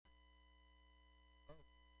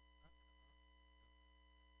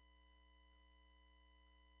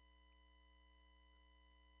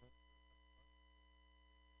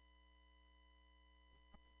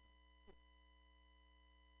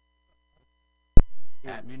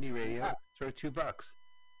at MutinyRadio. Throw $2.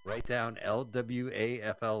 Write down LWAFLMOYT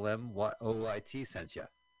sent you.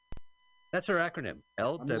 That's our acronym,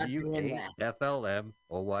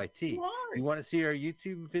 LWAFLMOYT. You want to see our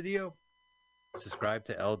YouTube video? Subscribe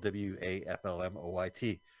to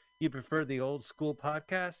LWAFLMOYT. You prefer the old school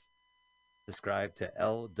podcast? Subscribe to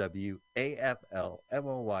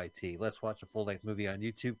LWAFLMOYT. Let's watch a full-length movie on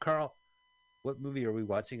YouTube. Carl, what movie are we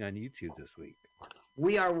watching on YouTube this week?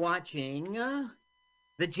 We are watching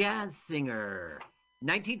The Jazz Singer,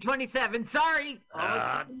 1927. Sorry.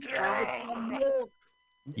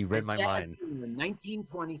 You read my mind.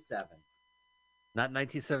 1927. Not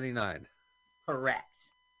 1979. Correct.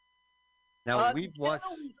 Now, we've watched...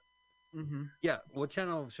 Yeah, what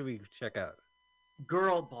channel should we check out?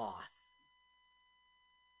 Girl Boss.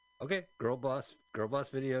 Okay, Girl Boss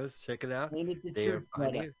videos. Check it out. They are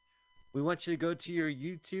funny. We want you to go to your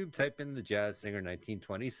YouTube, type in The Jazz Singer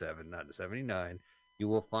 1927, not 79. You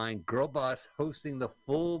will find Girl Boss hosting the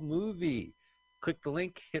full movie. Click the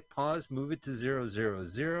link, hit pause, move it to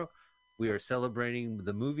 000. We are celebrating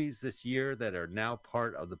the movies this year that are now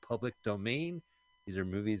part of the public domain. These are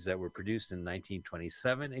movies that were produced in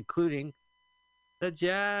 1927, including The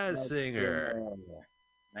Jazz Singer.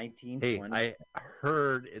 1920. Hey, I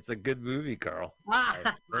heard it's a good movie, Carl.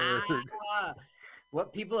 I heard.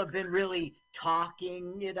 What people have been really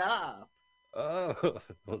talking it up. Oh,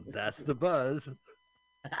 well, that's the buzz.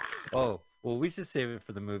 Oh, well, we should save it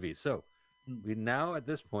for the movie. So, we now at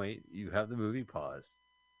this point, you have the movie paused.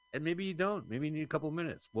 And maybe you don't. Maybe you need a couple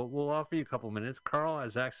minutes. We'll offer you a couple minutes. Carl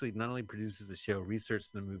has actually not only produces the show,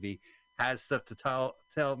 researched the movie, has stuff to tell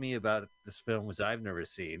me about this film, which I've never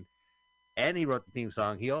seen. And he wrote the theme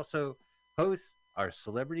song. He also hosts our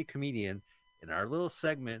celebrity comedian in our little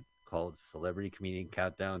segment called Celebrity Comedian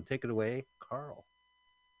Countdown. Take it away, Carl.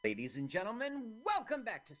 Ladies and gentlemen, welcome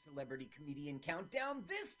back to Celebrity Comedian Countdown,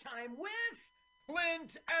 this time with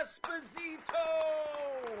Clint Esposito.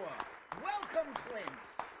 Welcome, Clint.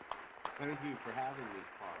 Thank you for having me,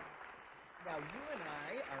 Carl. Now, you and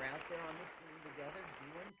I are out there on the scene together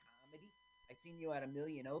doing comedy. I've seen you at a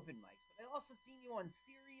million open mics, but I've also seen you on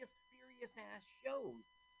serious-ass shows,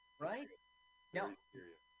 right? Very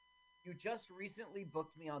serious. You just recently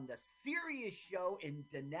booked me on the Serious Show in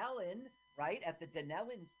Dunellen, right? At the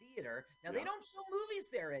Dunellen Theater. Now, They don't show movies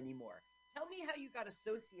there anymore. Tell me how you got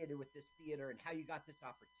associated with this theater and how you got this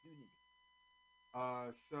opportunity.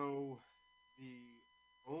 So the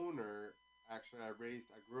owner, actually, I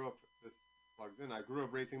grew up, this plugs in, I grew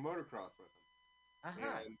up racing motocross with him.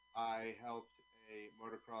 And I helped a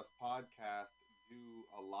motocross podcast do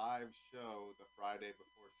a live show the Friday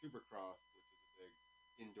before Supercross, which is a big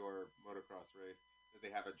indoor motocross race that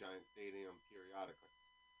they have a giant stadium periodically.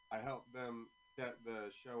 I helped them set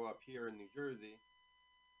the show up here in New Jersey.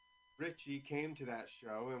 Richie came to that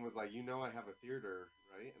show and was like, I have a theater,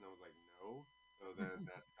 right? And I was like, no. So then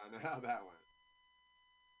that's kind of how that went.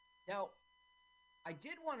 Now, I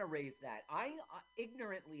did want to raise that. I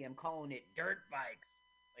ignorantly am calling it dirt bikes,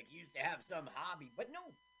 like you used to have some hobby. But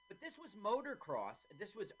no, this was motocross.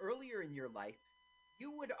 This was earlier in your life.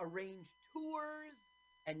 You would arrange tours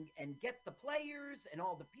and get the players and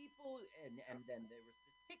all the people, and then there was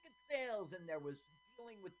the ticket sales, and there was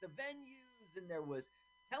dealing with the venues, and there was...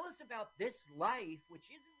 Tell us about this life, which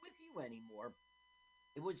isn't with you anymore.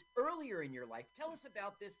 It was earlier in your life. Tell us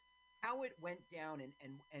about this, how it went down,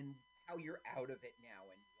 and how you're out of it now,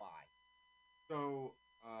 and why. So,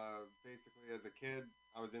 basically, as a kid,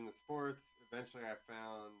 I was into sports. Eventually, I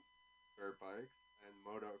found dirt bikes and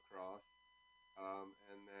motocross.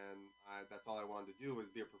 And then that's all I wanted to do was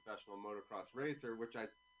be a professional motocross racer, which I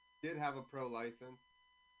did have a pro license,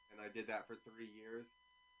 and I did that for 3 years.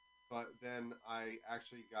 But then I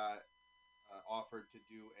actually got offered to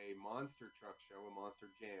do a monster truck show, a monster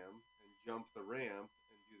jam, and jump the ramp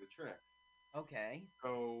and do the tricks. Okay.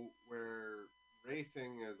 So where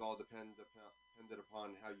racing is all dependent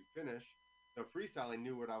upon how you finish, the freestyle, I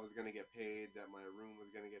knew what I was going to get paid, that my room was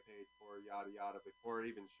going to get paid for, yada, yada, before it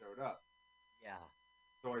even showed up. Yeah.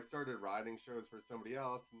 So I started riding shows for somebody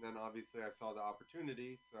else, and then obviously I saw the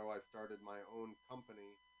opportunity, so I started my own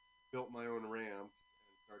company, built my own ramps,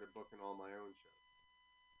 and started booking all my own shows.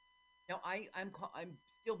 Now, I'm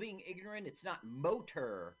still being ignorant. It's not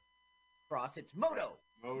motor cross, it's moto.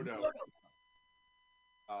 Moto.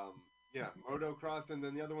 Yeah, motocross, and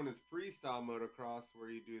then the other one is freestyle motocross,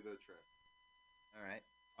 where you do the tricks. All right.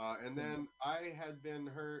 And then I had been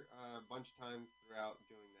hurt a bunch of times throughout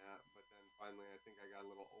doing that, but then finally I think I got a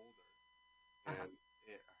little older, and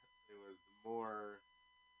it was more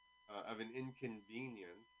of an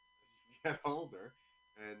inconvenience as you get older.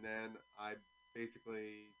 And then I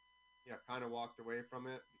basically, kind of walked away from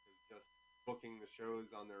it because just booking the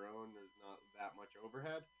shows on their own, there's not that much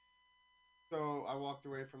overhead. So I walked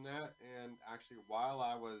away from that, and actually while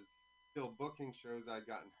I was still booking shows, I'd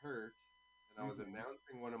gotten hurt, and I was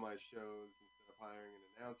announcing one of my shows instead of hiring an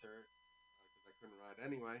announcer because I couldn't ride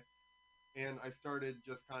anyway. And I started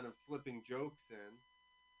just kind of slipping jokes in,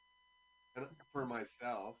 and for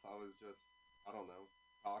myself, I was just, I don't know,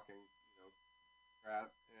 talking,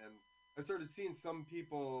 crap, and I started seeing some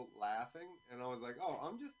people laughing, and I was like, oh,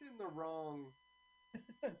 I'm just in the wrong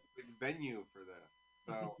venue for this.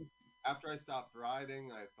 So after I stopped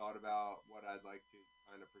riding, I thought about what I'd like to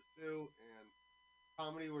kind of pursue, and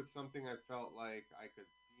comedy was something I felt like I could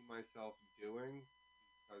see myself doing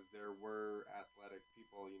because there were athletic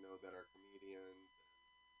people, that are comedians.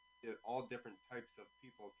 All different types of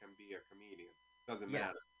people can be a comedian. Doesn't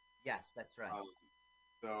matter. Yes, that's right.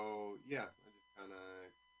 So yeah, I just kind of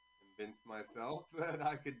convinced myself that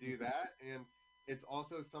I could do that, and it's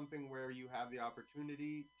also something where you have the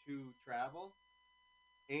opportunity to travel,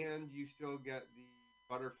 and you still get the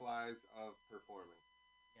butterflies of performing.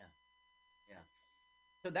 Yeah.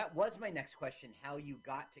 So that was my next question, how you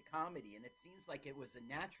got to comedy, and it seems like it was a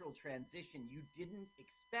natural transition. You didn't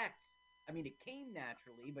expect. I mean, it came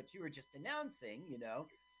naturally, but you were just announcing,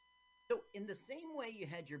 So in the same way you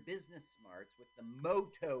had your business smarts with the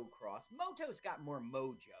motocross, moto's got more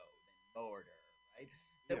mojo than motor, right?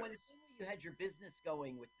 So in the same way you had your business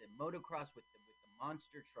going with the motocross, with the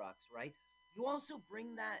monster trucks, right? You also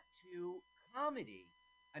bring that to comedy.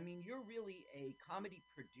 I mean, you're really a comedy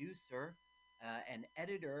producer, an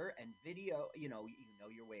editor, and video. You know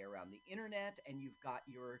your way around the internet, and you've got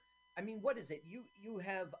your. I mean, what is it? You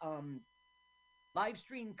have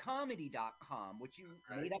livestreamcomedy.com, which you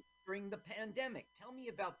made up during the pandemic. Tell me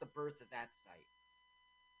about the birth of that site.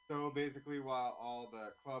 So basically, while all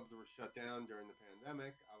the clubs were shut down during the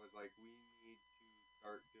pandemic, I was like, we need to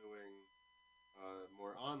start doing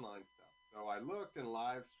more online stuff. So I looked, and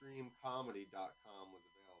livestreamcomedy.com was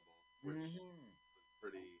available, which was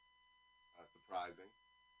pretty surprising.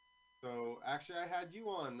 So actually, I had you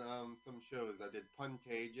on some shows. I did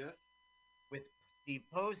Puntageous with Steve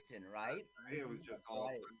Poston, right? It was just all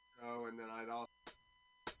fun show, and then I'd also.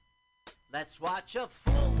 Let's watch a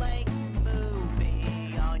full-length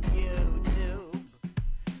movie on YouTube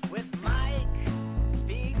with Mike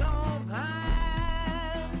Spiegelman.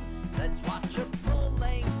 Let's watch a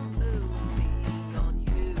full-length movie on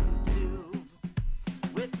YouTube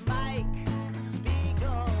with Mike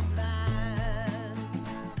Spiegelman.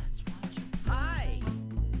 Let's watch it. Hi,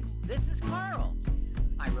 this is Carl.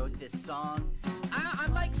 I wrote this song.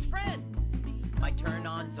 I'm Mike's friend. My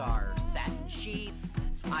turn-ons are satin sheets.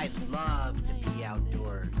 I love to be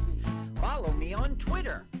outdoors. Follow me on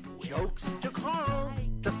Twitter. Jokes to Carl.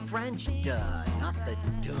 The French duh, not the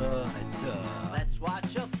duh. Let's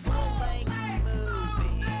watch a full-length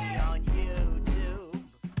movie on YouTube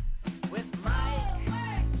with Mike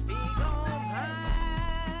Spiegelman.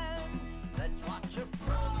 Let's watch a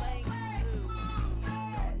full-length movie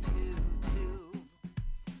on YouTube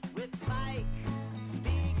with Mike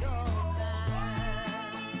Spiegelman.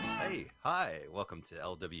 Hey, hi, welcome to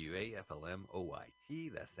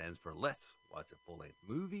LWAFLMOYT. That stands for Let's Watch a Full-Length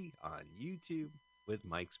Movie on YouTube with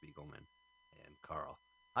Mike Spiegelman and Carl.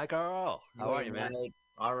 Hi, Carl. How are you, man?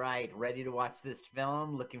 All right, ready to watch this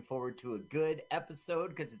film. Looking forward to a good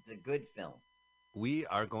episode because it's a good film. We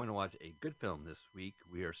are going to watch a good film this week.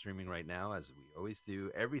 We are streaming right now, as we always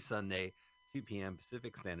do, every Sunday, 2 p.m.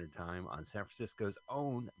 Pacific Standard Time on San Francisco's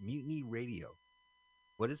own Mutiny Radio.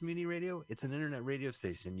 What is Mutiny Radio? It's an internet radio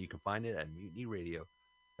station. You can find it at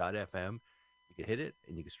mutinyradio.fm. You can hit it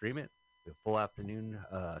and you can stream it. We have full afternoon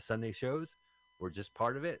Sunday shows. We're just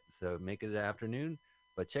part of it, so make it an afternoon.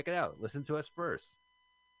 But check it out. Listen to us first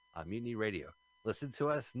on Mutiny Radio. Listen to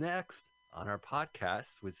us next on our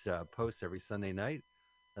podcast, which posts every Sunday night,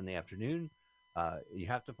 Sunday afternoon. You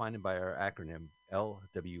have to find it by our acronym,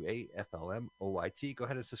 LWAFLMOYT. Go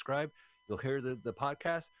ahead and subscribe. You'll hear the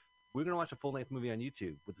podcast. We're going to watch a full-length movie on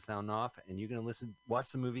YouTube with the sound off, and you're going to watch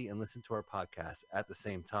the movie and listen to our podcast at the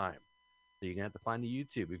same time. So you're going to have to find the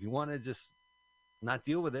YouTube. If you want to just not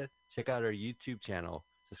deal with it, check out our YouTube channel.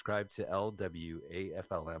 Subscribe to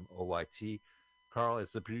LWAFLMOYT. Carl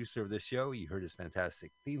is the producer of this show. You heard his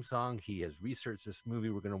fantastic theme song. He has researched this movie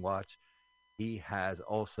we're going to watch. He has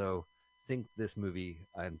also synced this movie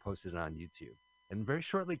and posted it on YouTube. And very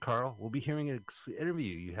shortly, Carl, we'll be hearing an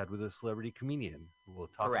interview you had with a celebrity comedian who will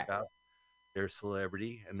talk about their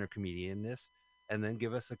celebrity and their comedianness and then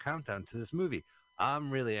give us a countdown to this movie.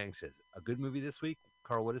 I'm really anxious. A good movie this week?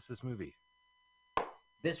 Carl, what is this movie?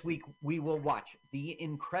 This week, we will watch The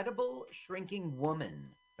Incredible Shrinking Woman,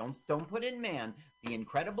 Don't put in man. The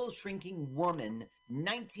Incredible Shrinking Woman,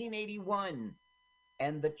 1981.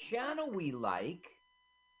 And the channel we like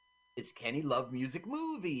is Kenny Love Music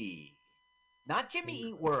Movie. Not Jimmy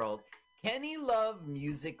Eat World. Kenny Love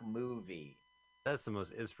Music Movie. That's the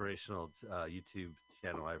most inspirational YouTube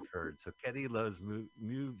channel I've heard. So Kenny loves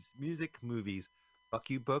music movies. Fuck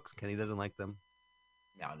you, books. Kenny doesn't like them.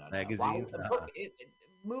 No. Magazines. Wow,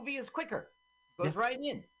 movie is quicker. Goes right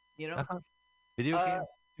in. You know. Video game.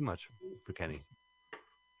 Too much for Kenny.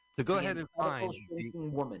 So go ahead and find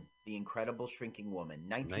The Incredible Shrinking Woman,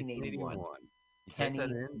 1981. Kenny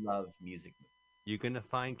Love Music Movie. You're going to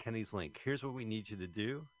find Kenny's link. Here's what we need you to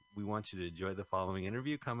do. We want you to enjoy the following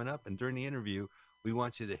interview coming up. And during the interview, we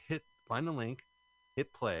want you to find the link,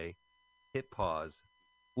 hit play, hit pause.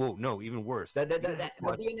 Whoa, no, even worse. That'll be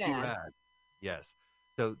an ad. Yes.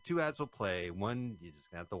 So 2 ads will play. One, you just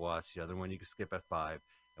have to watch. The other one, you can skip at 5.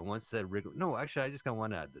 And once that no, actually, I just got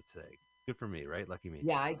 1 ad today. Good for me, right? Lucky me.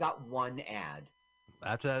 Yeah, I got 1 ad.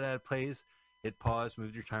 After that ad plays, hit pause,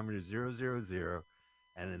 move your timer to 000.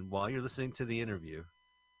 And then while you're listening to the interview,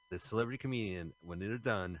 the celebrity comedian, when they're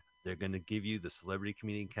done, they're going to give you the celebrity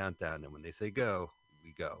comedian countdown. And when they say go,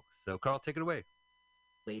 we go. So, Carl, take it away.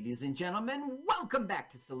 Ladies and gentlemen, welcome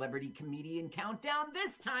back to Celebrity Comedian Countdown,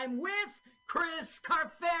 this time with Chris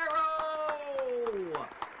Carfaro.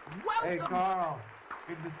 Welcome. Hey, Carl.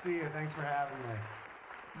 Good to see you. Thanks for having me.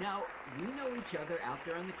 Now, we know each other out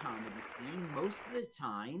there on the comedy scene. Most of the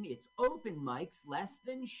time, it's open mics, less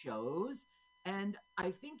than shows. And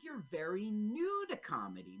I think you're very new to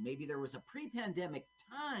comedy. Maybe there was a pre-pandemic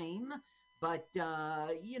time, but,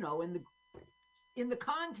 in the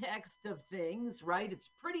context of things, right, it's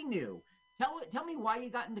pretty new. Tell me why you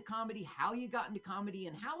got into comedy, how you got into comedy,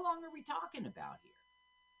 and how long are we talking about here?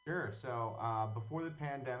 Sure. So before the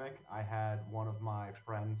pandemic, I had one of my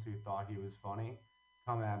friends who thought he was funny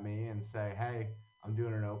come at me and say, hey, I'm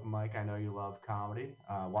doing an open mic. I know you love comedy.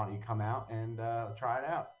 Why don't you come out and try it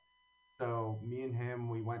out? So me and him,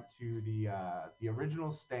 we went to the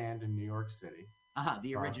original Stand in New York City.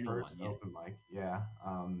 The original first one. Open mic, yeah.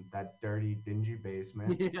 That dirty, dingy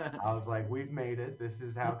basement. Yeah. I was like, we've made it. This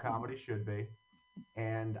is how comedy should be.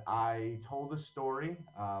 And I told a story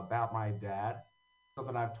about my dad,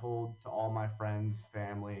 something I've told to all my friends,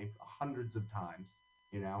 family, hundreds of times,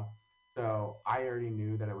 So I already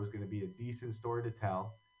knew that it was going to be a decent story to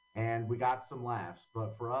tell. And we got some laughs.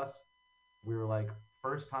 But for us, we were like,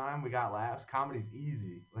 first time we got laughs. Comedy's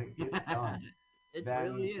easy. Like, it's done. It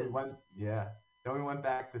really is. Then we went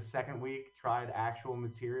back the second week, tried actual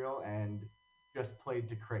material, and just played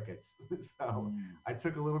to crickets. So I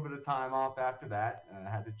took a little bit of time off after that, and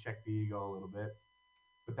I had to check the ego a little bit.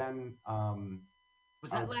 But then, was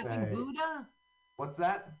that Laughing Buddha? What's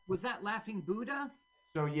that? Was that Laughing Buddha?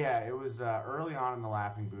 So yeah, it was early on in the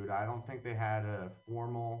Laughing Buddha. I don't think they had a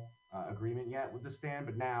formal agreement yet with the Stand,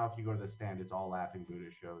 but now if you go to the Stand, it's all Laughing Buddha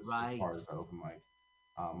shows as far as the open mic,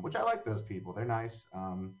 which I like those people. They're nice.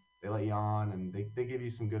 They let you on, and they give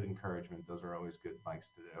you some good encouragement. Those are always good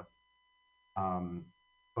mics to do.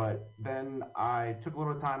 But then I took a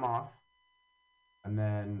little time off, and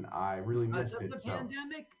then I really missed it.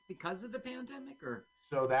 Because of the pandemic, or?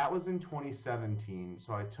 So that was in 2017.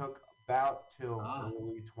 So I took about till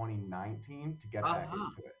early 2019 to get back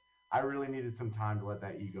into it. I really needed some time to let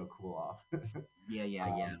that ego cool off.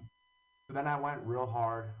 Yeah. So then I went real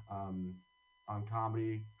hard on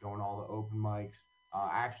comedy, going to all the open mics. I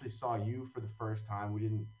actually saw you for the first time. We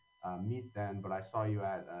didn't meet then, but I saw you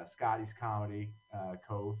at Scotty's Comedy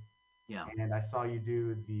Cove. Yeah. And I saw you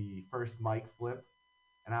do the first mic flip.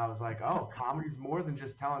 And I was like, oh, comedy's more than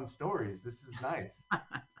just telling stories. This is nice.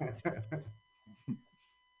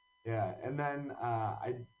 Yeah. And then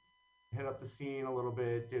I hit up the scene a little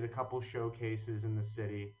bit, did a couple showcases in the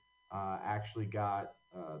city, actually got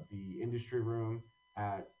the industry room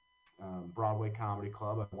at Broadway Comedy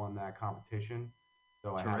Club. I won that competition.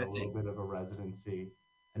 So I had a little bit of a residency.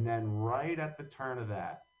 And then right at the turn of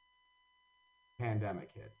that, pandemic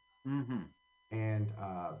hit. Mm-hmm. And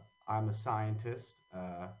I'm a scientist,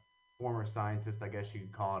 former scientist, I guess you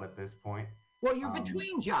could call it at this point. Well, you're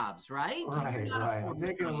between jobs, right? Right. I'm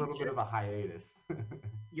taking a little bit of a hiatus.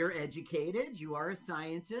 You're educated. You are a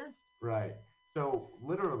scientist. Right. So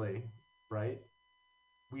literally, right,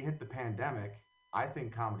 we hit the pandemic. I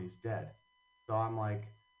think comedy's dead. So I'm like,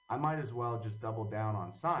 I might as well just double down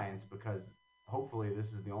on science because hopefully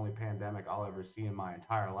this is the only pandemic I'll ever see in my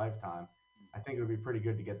entire lifetime. I think it would be pretty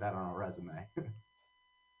good to get that on a resume.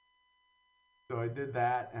 So I did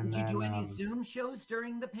that. And did you do any Zoom shows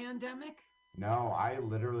during the pandemic? No, I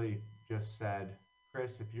literally just said,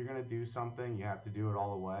 Chris, if you're going to do something, you have to do it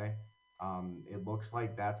all the way. It looks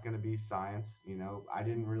like that's going to be science. You know, I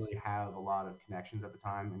didn't really have a lot of connections at the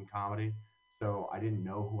time in comedy, so I didn't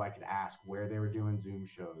know who I could ask, where they were doing Zoom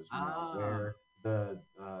shows, you know, Ah, where the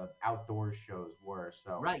outdoor shows were.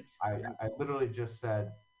 So right. I literally just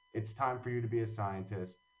said, it's time for you to be a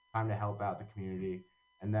scientist, time to help out the community.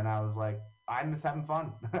 And then I was like, I'm just having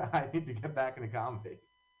fun. I need to get back into comedy.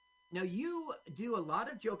 Now, you do a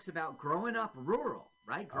lot of jokes about growing up rural,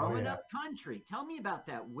 right? Oh, Growing yeah. up country. Tell me about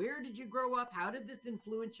that. Where did you grow up? How did this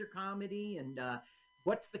influence your comedy? And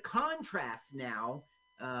what's the contrast now?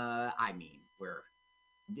 I mean, where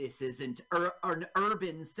this isn't an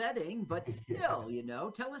urban setting, but Yeah.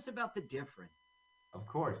 still, tell us about the difference. Of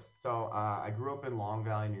course. So I grew up in Long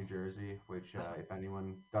Valley, New Jersey, which, if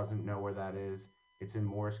anyone doesn't know where that is, it's in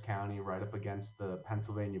Morris County, right up against the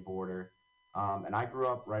Pennsylvania border. And I grew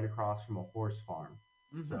up right across from a horse farm.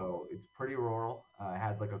 Hmm. So it's pretty rural. I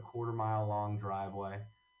had like a quarter-mile long driveway.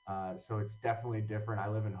 So it's definitely different. I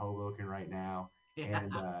live in Hoboken right now. Yeah,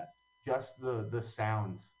 And just the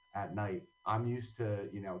sounds at night, I'm used to,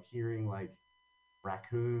 hearing like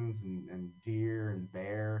raccoons and deer and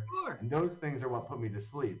bear. sure. And those things are what put me to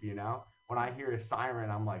sleep, you know? When I hear a siren,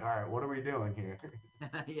 I'm like, all right, what are we doing here?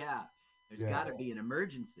 Yeah, there's Yeah, got to be an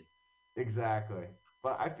emergency. exactly.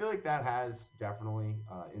 But I feel like that has definitely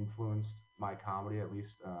influenced my comedy, at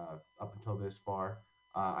least up until this far.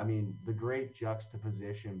 I mean, the great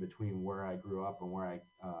juxtaposition between where I grew up and where I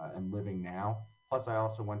am living now. Plus, I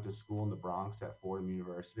also went to school in the Bronx at Fordham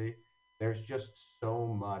University. There's just so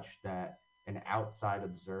much that an outside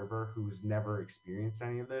observer who's never experienced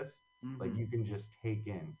any of this, like Hmm. you can just take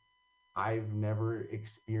in. I've never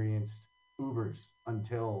experienced Ubers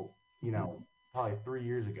until, probably 3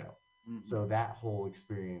 years ago. Hmm. So that whole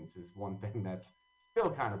experience is one thing that's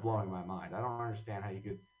still kind of blowing my mind. I don't understand how you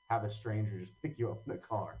could have a stranger just pick you up in the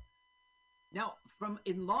car. Now, from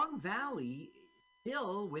in Long Valley,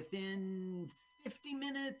 still within 50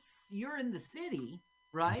 minutes, you're in the city,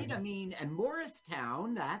 right? I Yeah. mean, and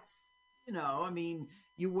Morristown, I mean,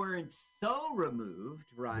 you weren't so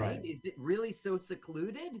removed, right? Right. Is it really so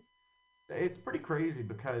secluded? It's pretty crazy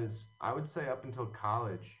because I would say up until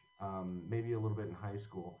college, maybe a little bit in high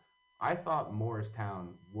school, I thought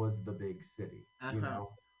Morristown was the big city. Uh You huh.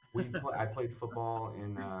 know, I played football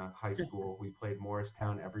in high school. We played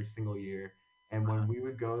Morristown every single year, and when we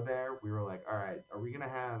would go there, we were like, all right, are we gonna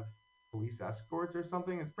have police escorts or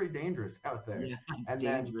something? It's pretty dangerous out there. Yeah, it's And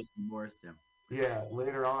then dangerous in Morristown. yeah,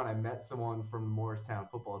 later on, I met someone from the Morristown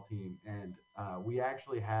football team, and we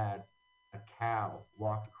actually had a cow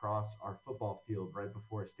walk across our football field right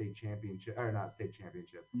before a state championship, or not state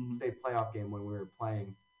championship, Hmm. state playoff game when we were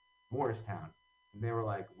playing Morristown. And they were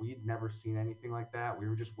like, we'd never seen anything like that. We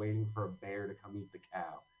were just waiting for a bear to come eat the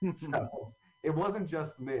cow. So it wasn't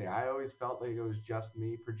just me. I always felt like it was just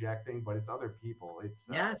me projecting, but it's other people.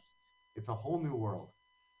 Yes. It's a whole new world.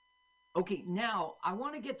 Okay, now I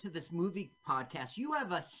want to get to this movie podcast. You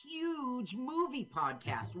have a huge movie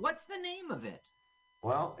podcast. What's the name of it?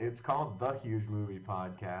 Well, it's called the Huge Movie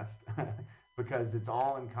Podcast because it's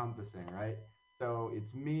all encompassing, right? So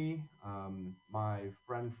it's me, my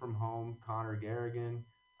friend from home, Connor Garrigan,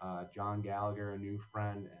 John Gallagher, a new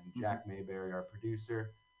friend, and Mhm. Jack Mayberry, our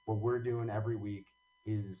producer. What we're doing every week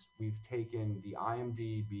is we've taken the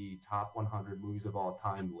IMDb top 100 movies of all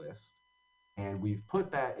time list and we've put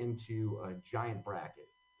that into a giant bracket,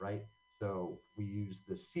 right? So we use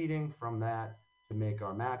the seating from that to make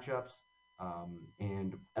our matchups.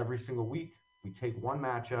 And every single week, we take one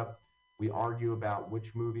matchup, we argue about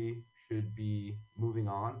which movie should be moving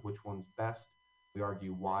on, which one's best. We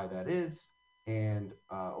argue why that is. And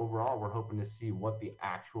overall, we're hoping to see what the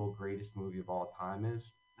actual greatest movie of all time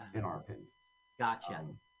is, Uh-huh. in our opinions. Gotcha.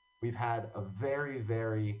 Um, we've had a very,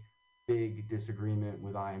 very big disagreement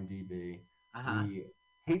with IMDb. Uh-huh. We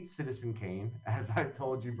hate Citizen Kane, as I've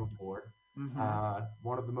told you before. Hmm.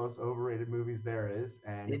 One of the most overrated movies there is.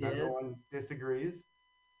 And It if is. everyone disagrees,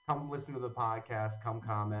 come listen to the podcast, come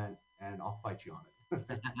comment, and I'll fight you on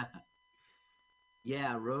it.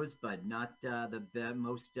 Yeah, Rosebud, not the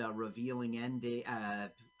most revealing ending.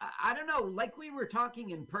 I don't know. Like we were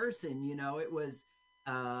talking in person,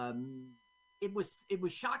 um, it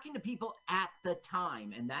was shocking to people at the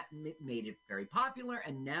time, and that made it very popular.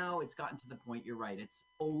 And now it's gotten to the point. You're right; it's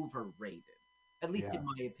overrated. At least Yeah. in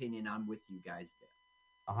my opinion, I'm with you guys there.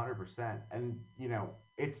 100%. And,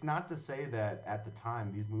 it's not to say that at the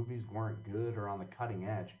time these movies weren't good or on the cutting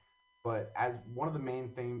edge, but as one of the main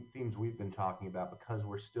themes we've been talking about, because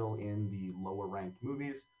we're still in the lower ranked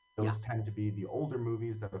movies, Yeah. those tend to be the older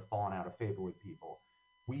movies that have fallen out of favor with people.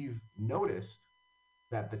 We've noticed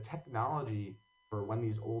that the technology for when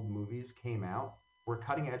these old movies came out were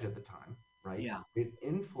cutting edge at the time, right? Yeah. It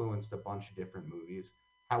influenced a bunch of different movies.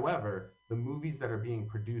 However, the movies that are being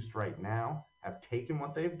produced right now have taken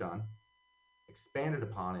what they've done, expanded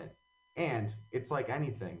upon it, and it's like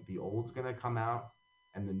anything. The old's going to come out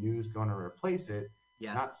and the new's going to replace it.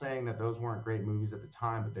 Yes. Not saying that those weren't great movies at the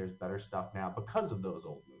time, but there's better stuff now because of those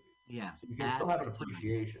old movies. Yeah. So you can still have an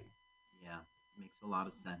appreciation. Yeah, makes a lot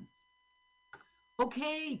of sense.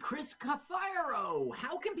 Okay, Chris Cafaro,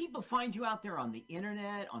 how can people find you out there on the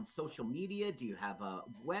internet, on social media? Do you have a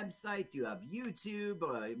website? Do you have YouTube?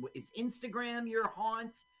 Is Instagram your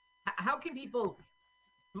haunt? How can people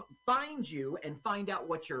find you and find out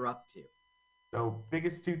what you're up to? So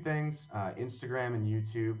biggest two things, Instagram and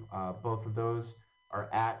YouTube. Both of those are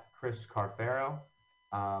at Chris Carfaro.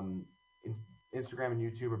 Instagram and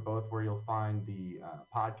YouTube are both where you'll find the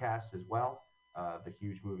podcast as well, the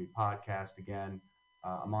Huge Movie Podcast again.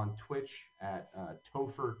 I'm on Twitch at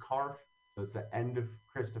Topher Carf, so it's the end of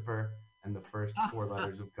Christopher and the first 4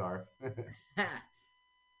 letters of Carf.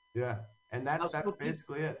 Yeah, and that's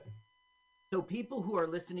basically it. So people who are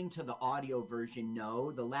listening to the audio version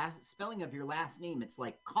know the last spelling of your last name. It's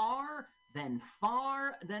like car, then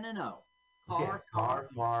far, then an O. Far.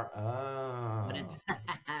 Oh. But it's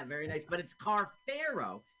very nice. But it's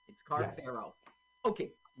Carfaro. It's Carfaro. Yes.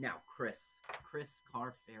 Okay, now Chris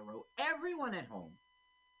Carfaro. Everyone at home,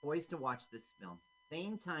 poised to watch this film,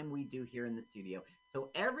 same time we do here in the studio. So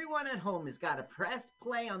everyone at home has got to press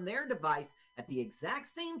play on their device at the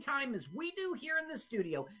exact same time as we do here in the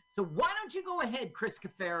studio. So why don't you go ahead, Chris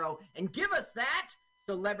Cafaro, and give us that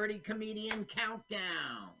celebrity comedian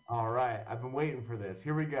countdown? All right, I've been waiting for this.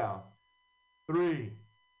 Here we go. 3,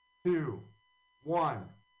 2, 1,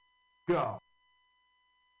 go.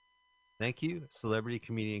 Thank you, Celebrity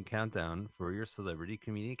Comedian Countdown, for your Celebrity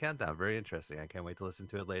Comedian Countdown. Very interesting. I can't wait to listen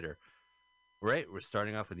to it later. Right, we're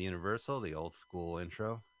starting off with Universal, the old school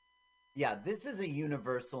intro. Yeah, this is a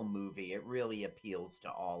Universal movie. It really appeals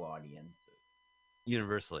to all audiences.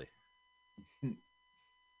 Universally.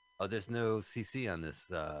 Oh, there's no CC on this.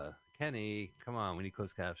 Kenny, come on, we need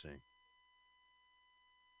closed captioning.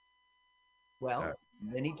 Well,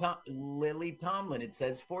 Lily Tomlin, it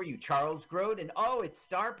says for you. Charles Grodin. Oh, it's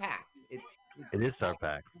Star Packed. It is Star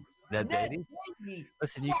Packed. Ned Beatty?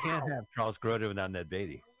 Listen, you can't have Charles Grodin without Ned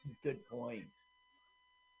Beatty. Good point.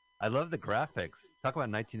 I love the graphics. Talk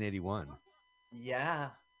about 1981. Yeah.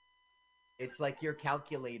 It's like your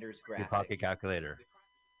calculator's graphics. Your pocket calculator.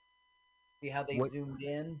 See how they zoomed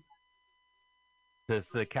in?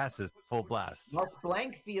 The cast is full blast. Mark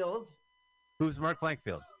Blankfield. Who's Mark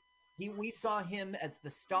Blankfield? We saw him as the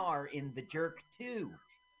star in The Jerk 2.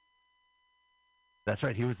 That's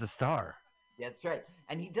right. He was the star. That's right.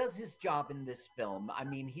 And he does his job in this film. I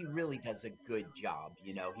mean, he really does a good job.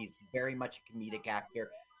 You know, he's very much a comedic actor.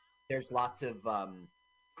 There's lots of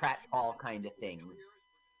pratfall kind of things.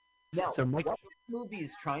 Now, so what this movie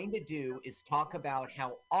is trying to do is talk about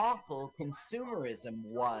how awful consumerism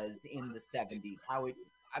was in the 70s.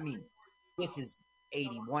 This is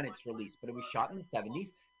 81 it's released, but it was shot in the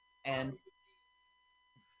 70s. And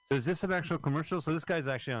so is this an actual commercial? So this guy's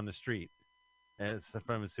actually on the street. And it's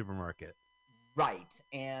from a supermarket. Right.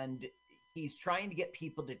 And he's trying to get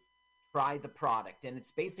people to try the product. And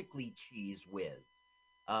it's basically Cheese Whiz.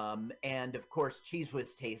 And, of course, Cheese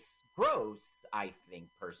Whiz tastes gross, I think,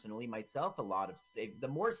 personally, myself. The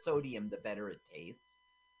more sodium, the better it tastes.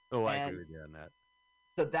 Oh, I agree with you on that.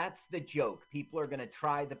 So that's the joke. People are going to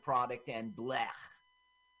try the product and blech.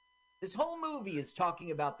 This whole movie is talking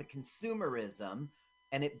about the consumerism,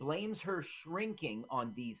 and it blames her shrinking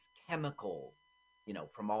on these chemicals,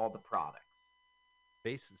 from all the products.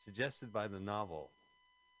 Suggested by the novel,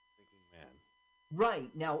 Thinking Man. Right.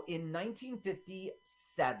 Now, in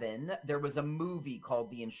 1957, there was a movie called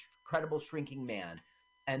The Incredible Shrinking Man,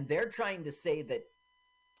 and they're trying to say that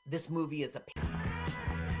this movie is a...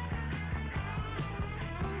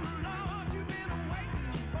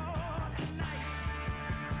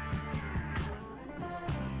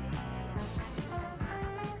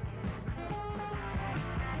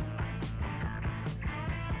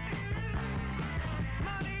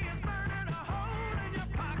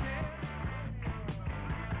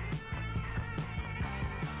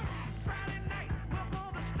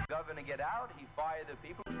 Get out, he fired the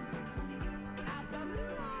people.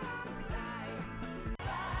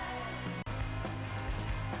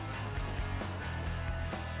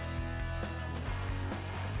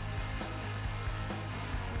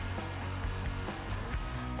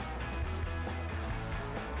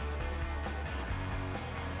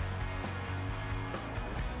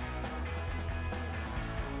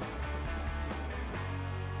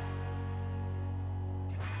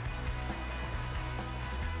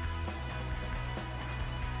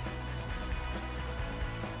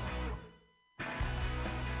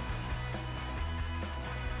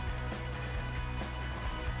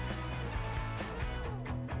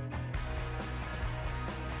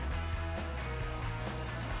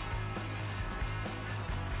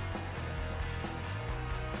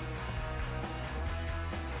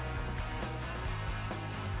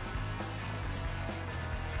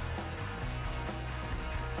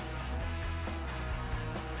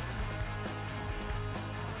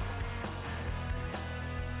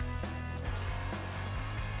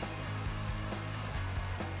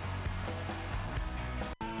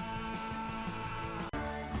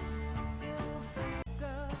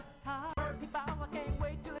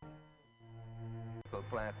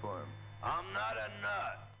 platform. I'm not a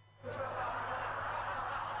nut.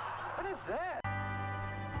 What is that?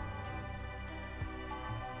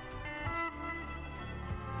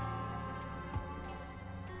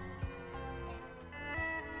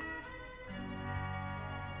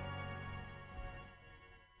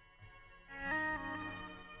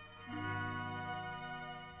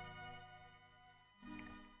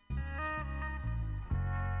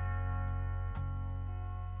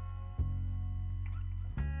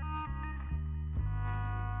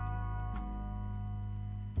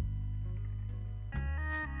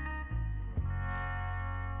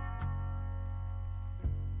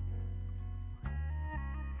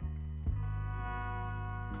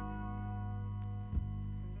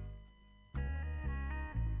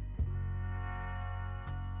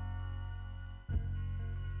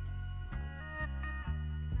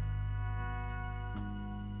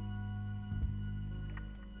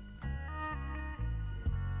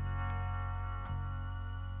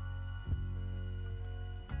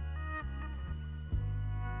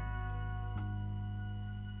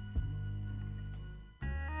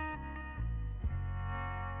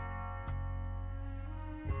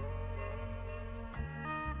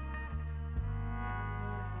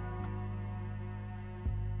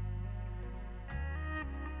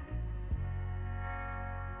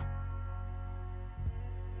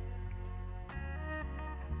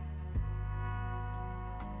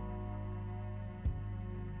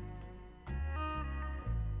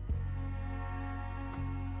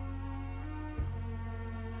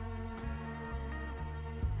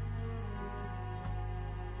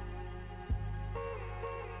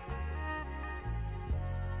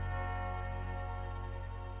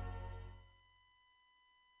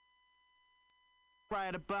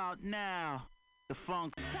 Right about now, the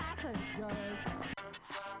funk.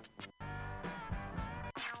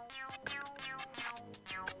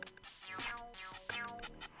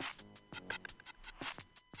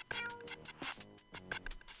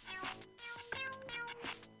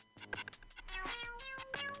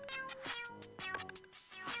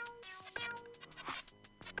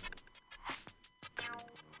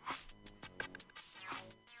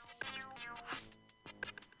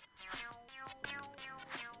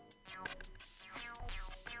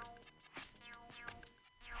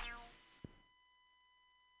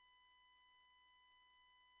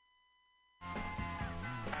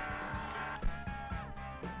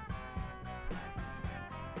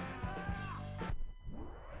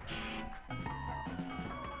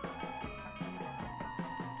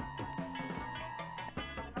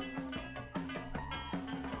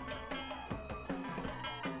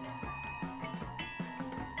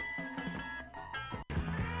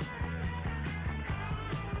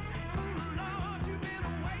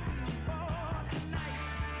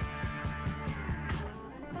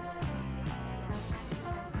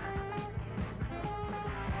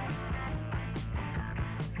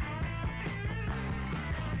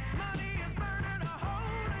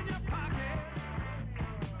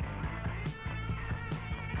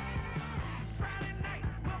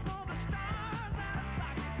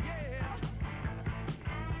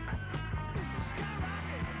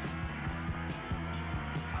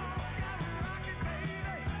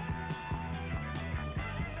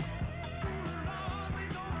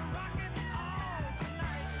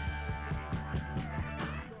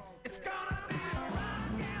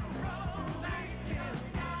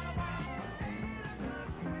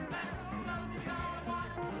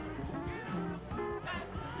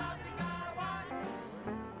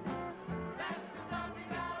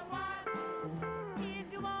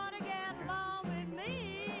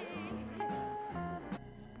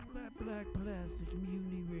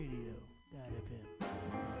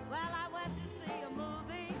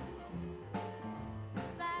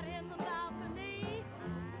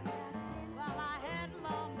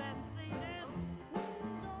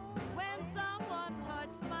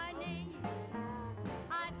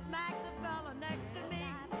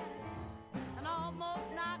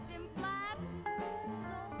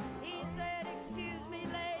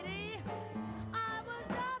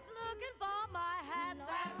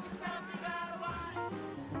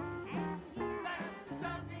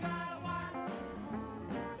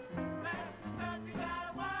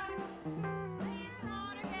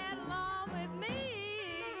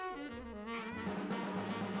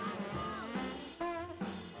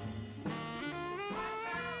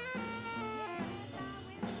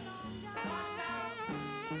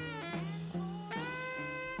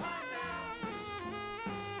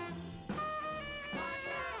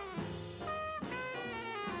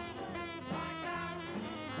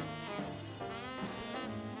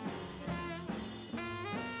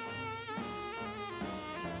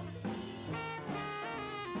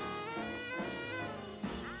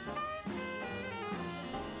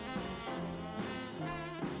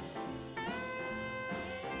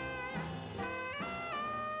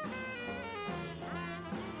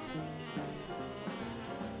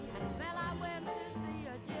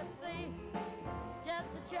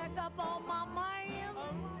 check up on my man.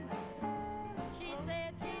 She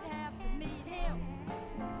said she'd have to meet him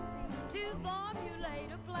to formulate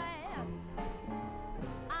a plan.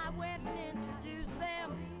 I went and introduced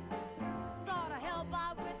them, sort of help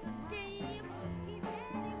out with the scheme.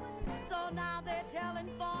 So now they're telling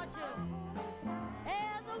fortune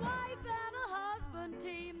as a wife and a husband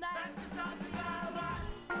team. That's the stuff you gotta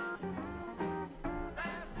watch.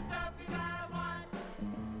 That's the stuff you gotta watch.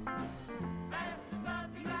 That's the stuff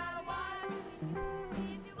you gotta watch.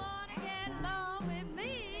 If you wanna get along with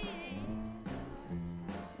me,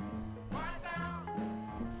 watch out.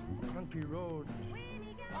 Country road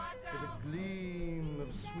with a gleam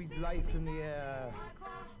of sweet life in the air,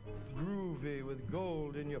 groovy with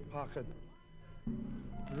gold in your pocket,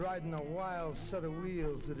 riding a wild set of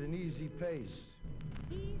wheels at an easy pace.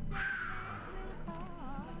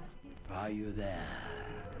 Are you there?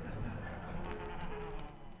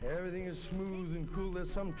 Everything is smooth and cool.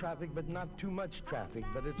 There's some traffic, but not too much traffic.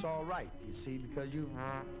 But it's all right, you see, because you've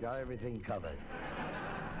got everything covered.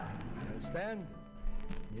 You understand?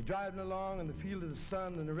 You're driving along in the field of the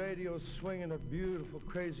sun, and the radio's swinging a beautiful,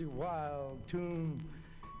 crazy, wild tune,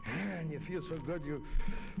 and you feel so good, you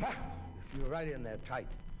feel right in there tight.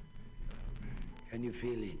 Can you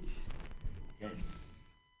feel it? Yes.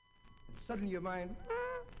 Suddenly your mind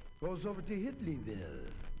goes over to Hitleyville.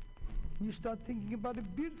 You start thinking about a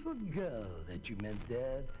beautiful girl that you met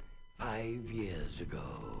there 5 years ago.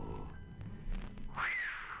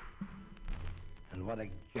 And what a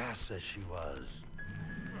gasser she was.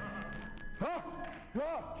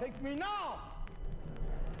 Take me now!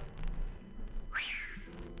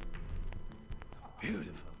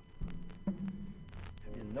 Beautiful.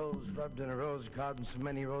 Have your nose rubbed in a rose garden, so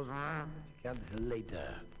many roses together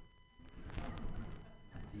later.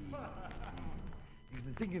 You've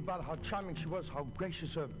been thinking about how charming she was, how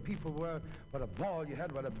gracious her people were, what a ball you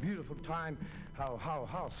had, what a beautiful time,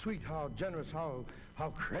 how sweet, how generous, how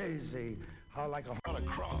crazy, how like a... On a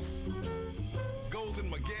cross goes in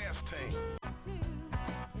my gas tank.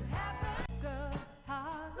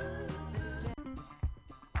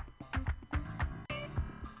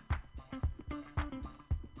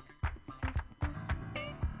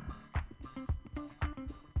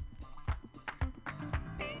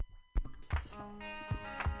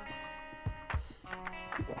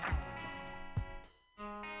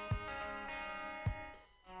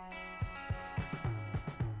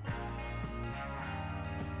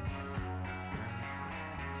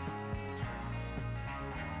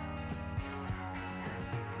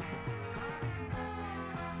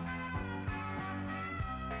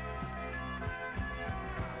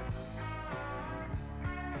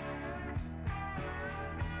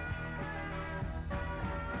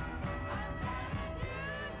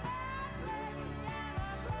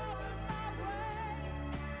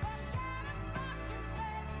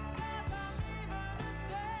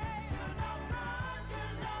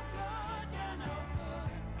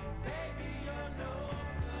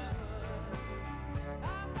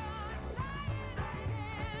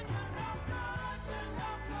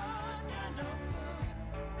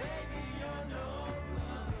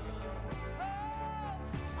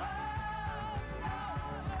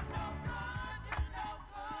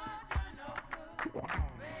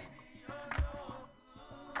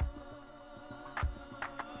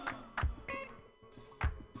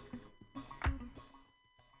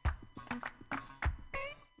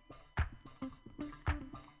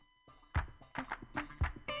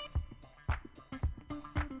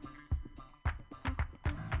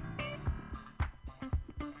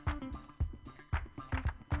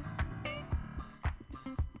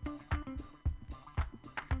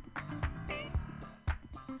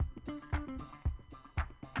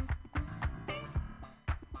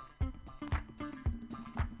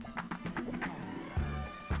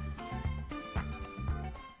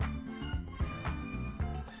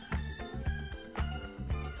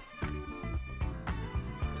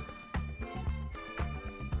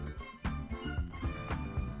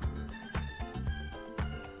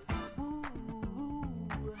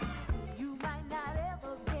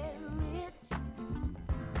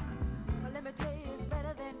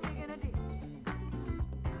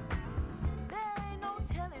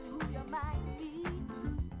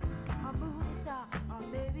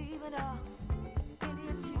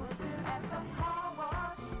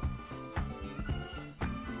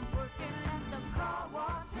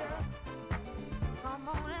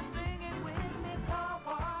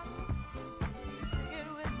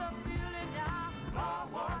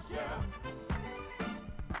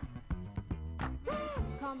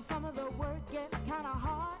 Some of the work gets kind of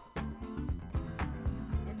hard,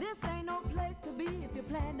 and This ain't no place to be if you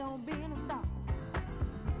plan on being a star.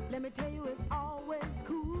 Let me tell you, it's always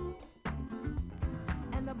cool.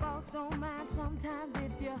 And the boss don't mind sometimes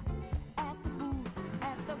if you act the fool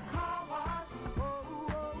at the car wash. Whoa,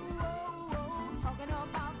 whoa, whoa, whoa. Talking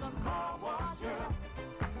about the car wash, yeah.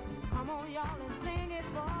 Come on, y'all, and sing it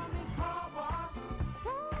for me. Car wash.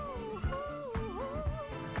 Woo, woo, woo.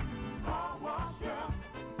 Car wash, yeah.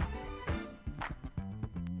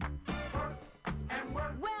 Work and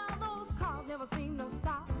work. Well, those cars never seem to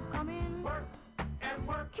stop coming. Work and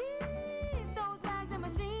work. Keep those bags and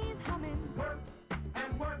machines humming. Work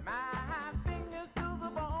and work. My fingers to the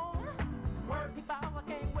bone. Work if I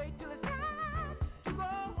can't wait till it's time to go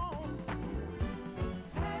home.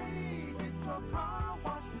 Hey, get your car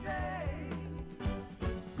washed today.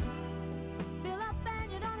 Fill up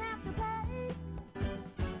and you don't have to pay.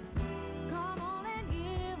 Come on and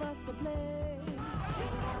give us a play.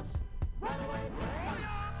 Right away.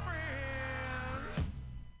 Your friends,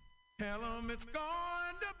 tell them it's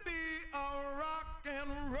going to be a rock and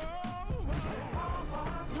roll.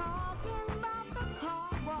 Talking about the car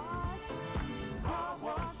wash. Car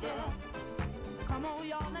wash, yeah. Come on,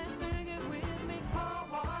 y'all, and sing it with me. Car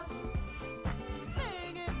wash.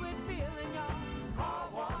 Sing it with feeling, y'all. Car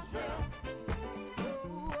wash, yeah. Whoa,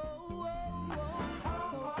 whoa, whoa, whoa.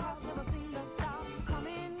 Those cars never seem to stop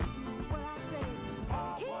coming. What I say,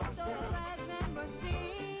 keep those rags and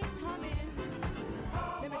machines humming.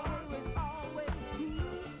 Let me tell you, it's always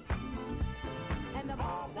cool. And the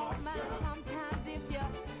boss don't mind sometimes if you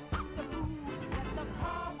act the fool at the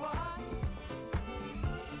car wash.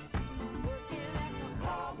 Working at the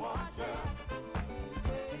car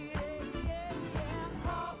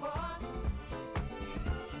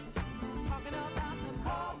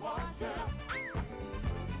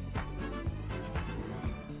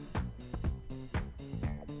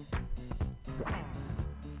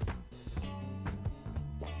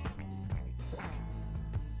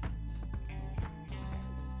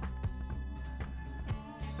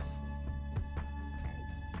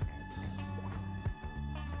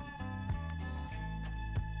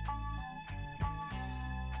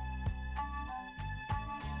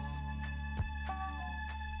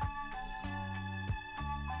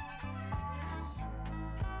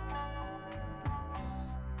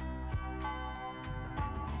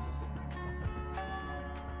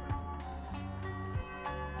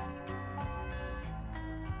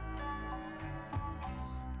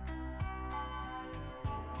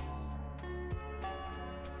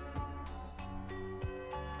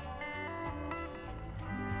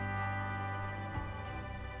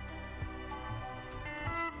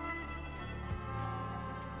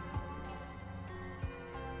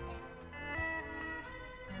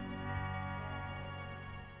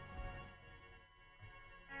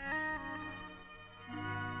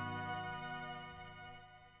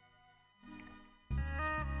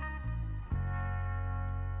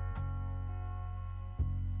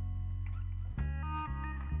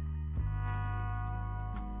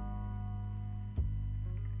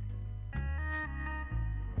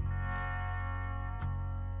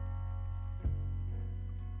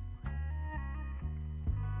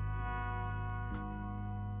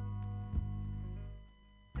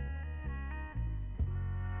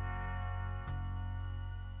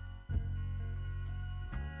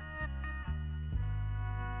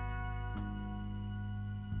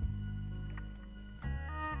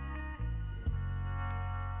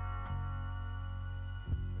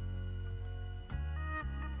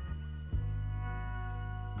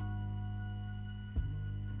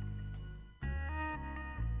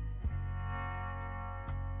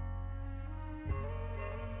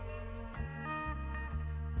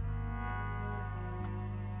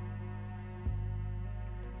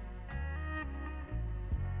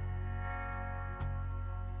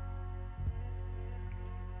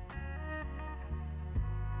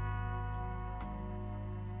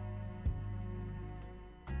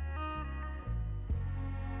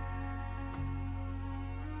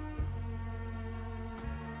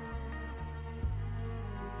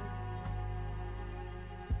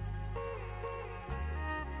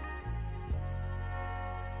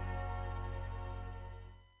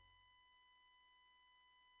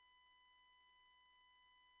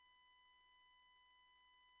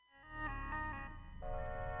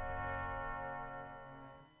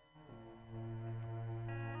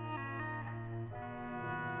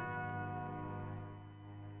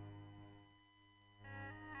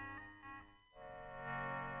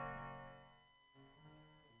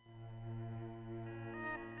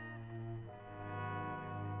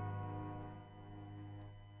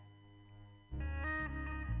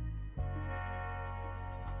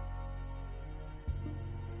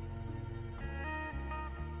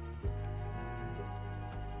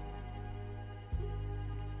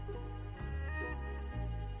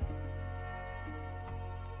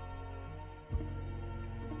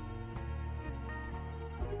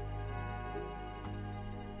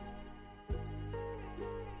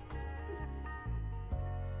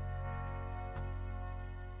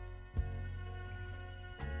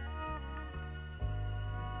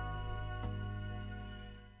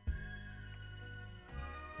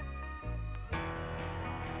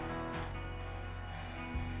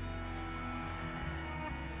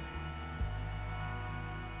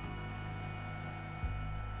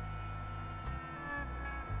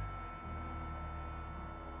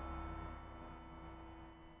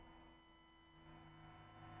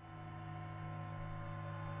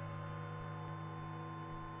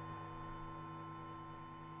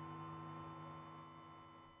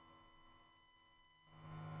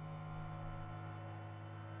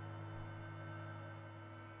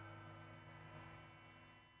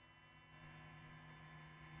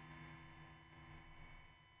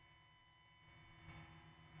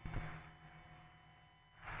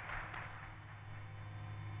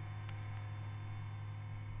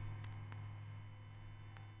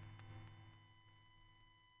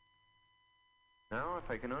Now,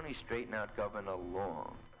 if I can only straighten out Governor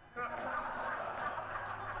Long.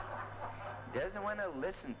 He doesn't want to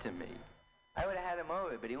listen to me. I would have had him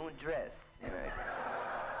over, but he won't dress, you know.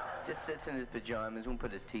 Just sits in his pajamas, won't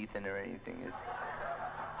put his teeth in or anything. He's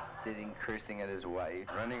sitting, cursing at his wife,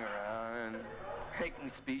 running around, making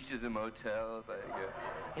speeches in motels.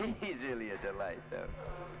 He's really a delight, though.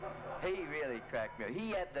 He really cracked me up.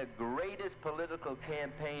 He had the greatest political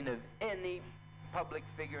campaign of any public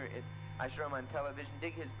figure. I saw him on television.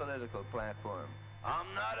 Dig his political platform.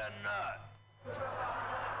 I'm not a nut.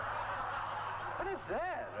 What is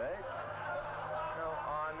that, right? No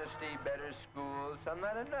honesty, better schools. I'm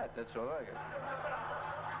not a nut. That's all I got.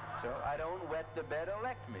 So I don't wet the bed,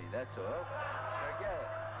 elect me. That's all. Forget it.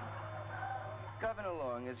 Governor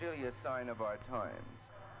Long is really a sign of our times.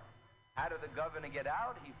 How did the governor get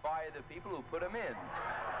out? He fired the people who put him in.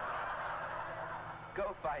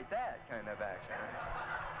 Go fight that kind of action.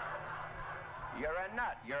 You're a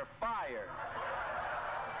nut. You're fired.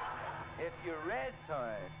 If you read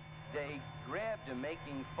Time, they grabbed him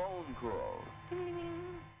making phone calls.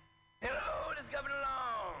 Hello, this is Governor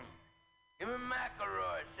Long. Give me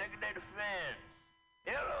McElroy, Secretary of Defense.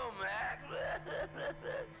 Hello, Mac.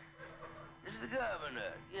 This is the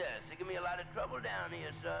governor. Yes, they give me a lot of trouble down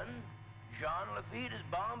here, son. Jean Lafitte is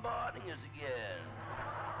bombarding us again.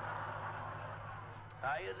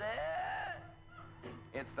 Are you there?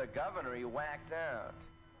 It's the governor he whacked out.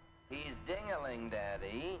 He's ding-a-ling,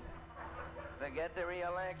 Daddy. Forget the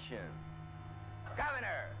re-election.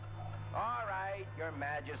 Governor! All right, Your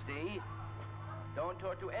Majesty. Don't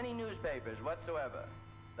talk to any newspapers whatsoever.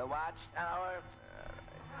 The Watchtower?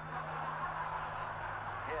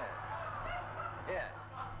 Yes. Yes.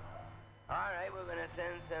 All right, we're going to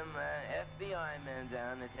send some FBI men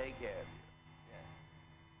down to take care of you.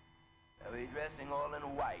 I'll be dressing all in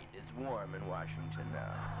white. It's warm in Washington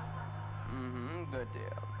now. Good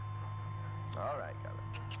deal. All right, Governor.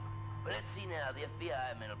 Well, let's see now. The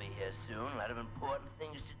FBI men will be here soon. A lot of important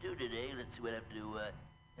things to do today. Let's see what I have to do.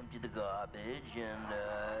 Empty the garbage and,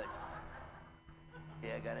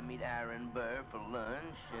 yeah, I gotta meet Aaron Burr for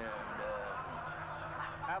lunch and,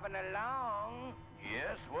 Governor Long?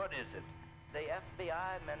 Yes, what is it? The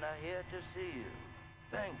FBI men are here to see you.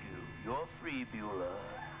 Thank you. You're free, Beulah.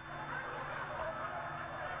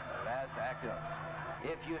 Last act up.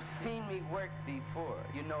 If you've seen me work before,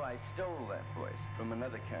 you know I stole that voice from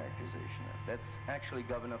another characterization. That's actually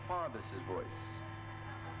Governor Farbus's voice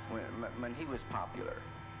when he was popular.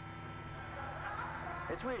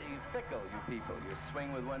 It's weird, you fickle, you people. You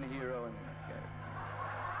swing with one hero and...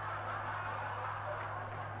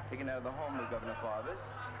 Taken out of the home with Governor Farbus.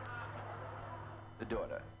 The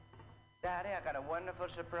daughter. Daddy, I got a wonderful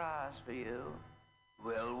surprise for you.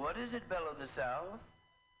 Well, what is it, Belle of the South?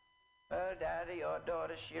 Well, Daddy, your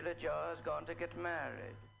daughter Sheila Joy is going to get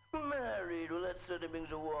married. Married? Well, that certainly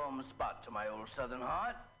brings a warm spot to my old southern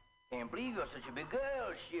heart. Can't believe you're such a big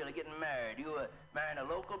girl, Sheila, getting married. You marrying a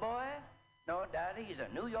local boy? No, Daddy, he's a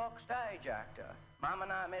New York stage actor. Mom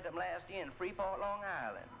and I met him last year in Freeport, Long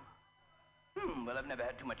Island. Well, I've never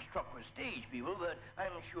had too much trouble with stage people, but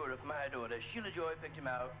I'm sure if my daughter Sheila Joy picked him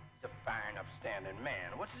out, he's a fine, upstanding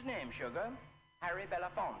man. What's his name, sugar? Harry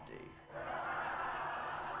Belafonte.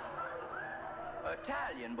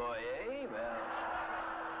 Italian boy, eh? Well...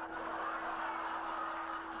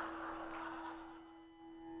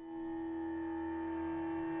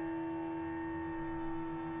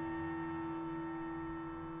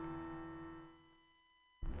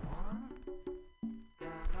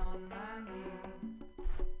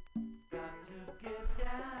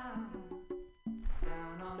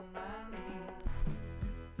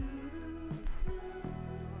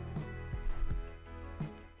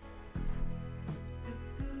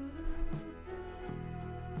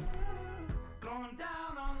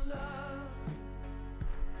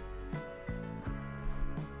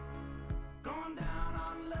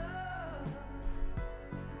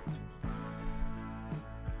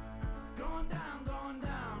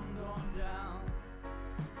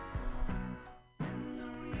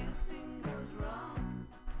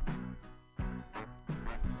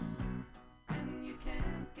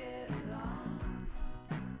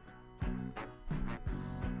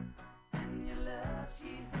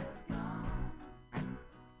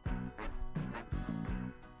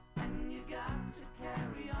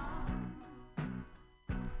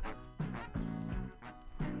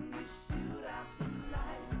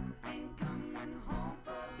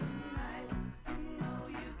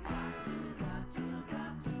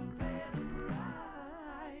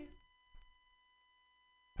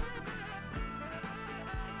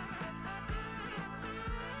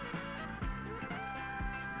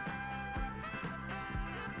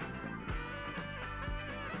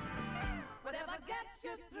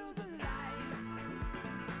 you through the night.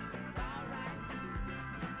 It's alright,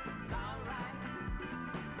 it's alright.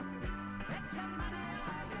 Bet your money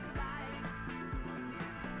all you like.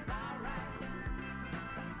 It's alright,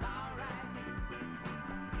 it's alright.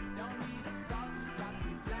 Don't need a salt to drop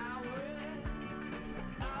you flowers.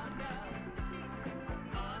 Oh no,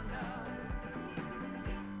 oh no.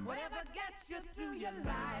 Whatever gets you through your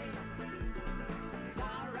life. It's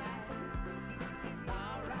alright, it's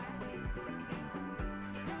alright.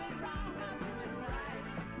 Do it wrong or do it right.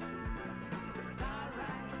 It's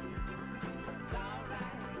alright, it's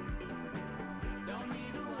alright. Don't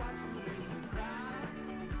need to watch to waste your time.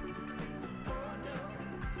 Oh no,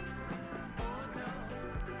 oh no.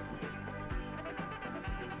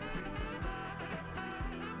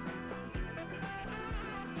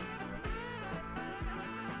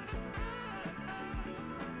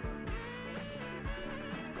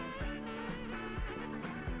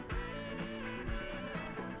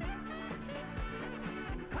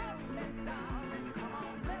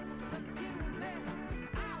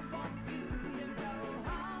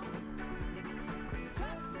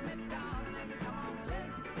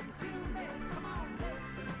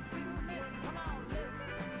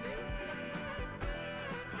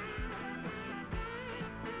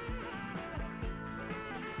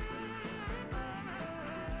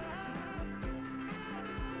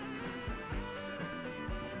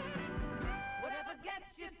 Whatever gets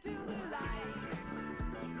you to the light.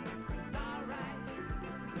 It's alright,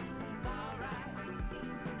 it's alright.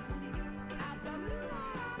 Out the blue or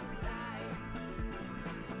outside.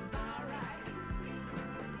 It's alright,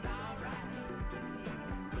 it's alright.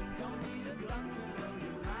 Don't need a glove to blow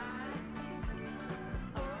your mind.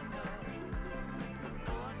 Oh no,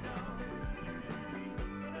 oh no.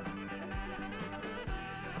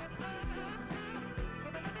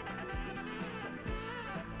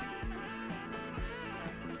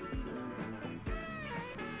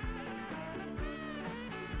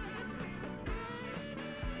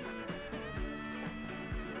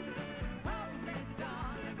 Hold me,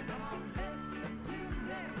 darling, come on, listen to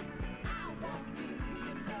me. I won't do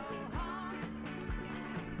you no harm.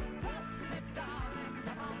 Trust me, darling,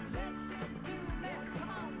 come on, listen to me. Come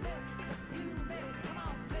on, listen to me. Come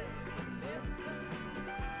on, listen, listen.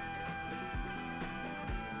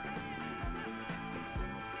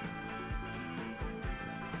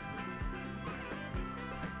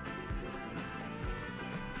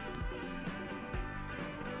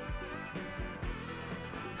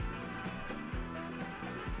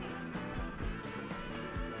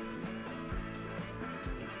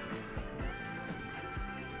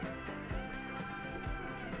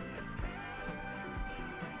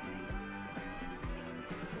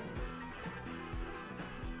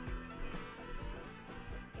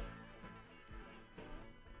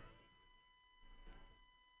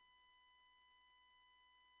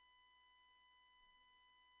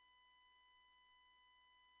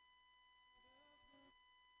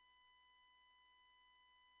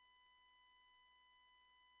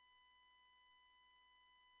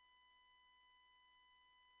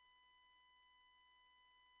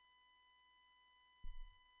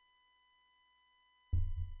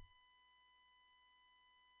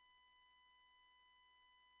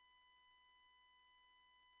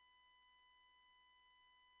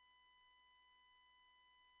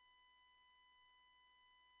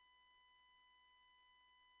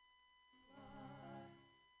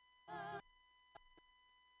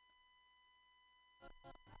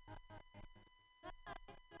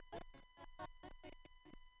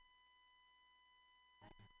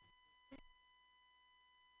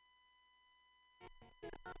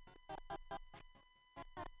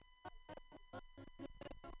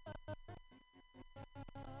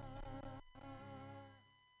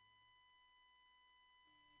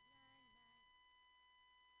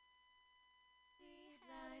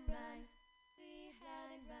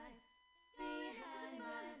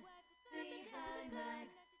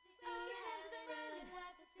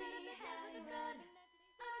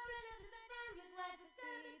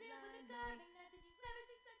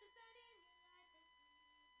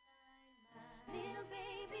 Little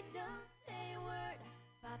baby, don't say a word.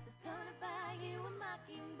 Papa's gonna buy you a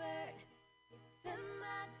mockingbird. If the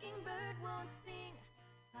mockingbird won't sing,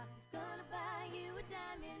 Papa's gonna buy you a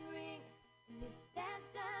diamond ring. And if that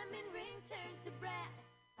diamond ring turns to brass,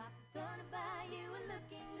 Papa's gonna buy you a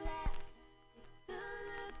looking glass. If the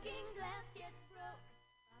looking glass gets broke,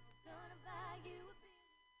 Papa's gonna buy you a big...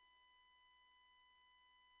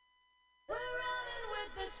 We're running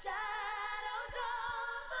with the shadows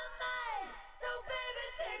of the night. So baby,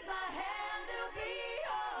 take my hand, it'll be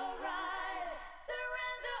alright.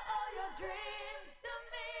 Surrender all your dreams to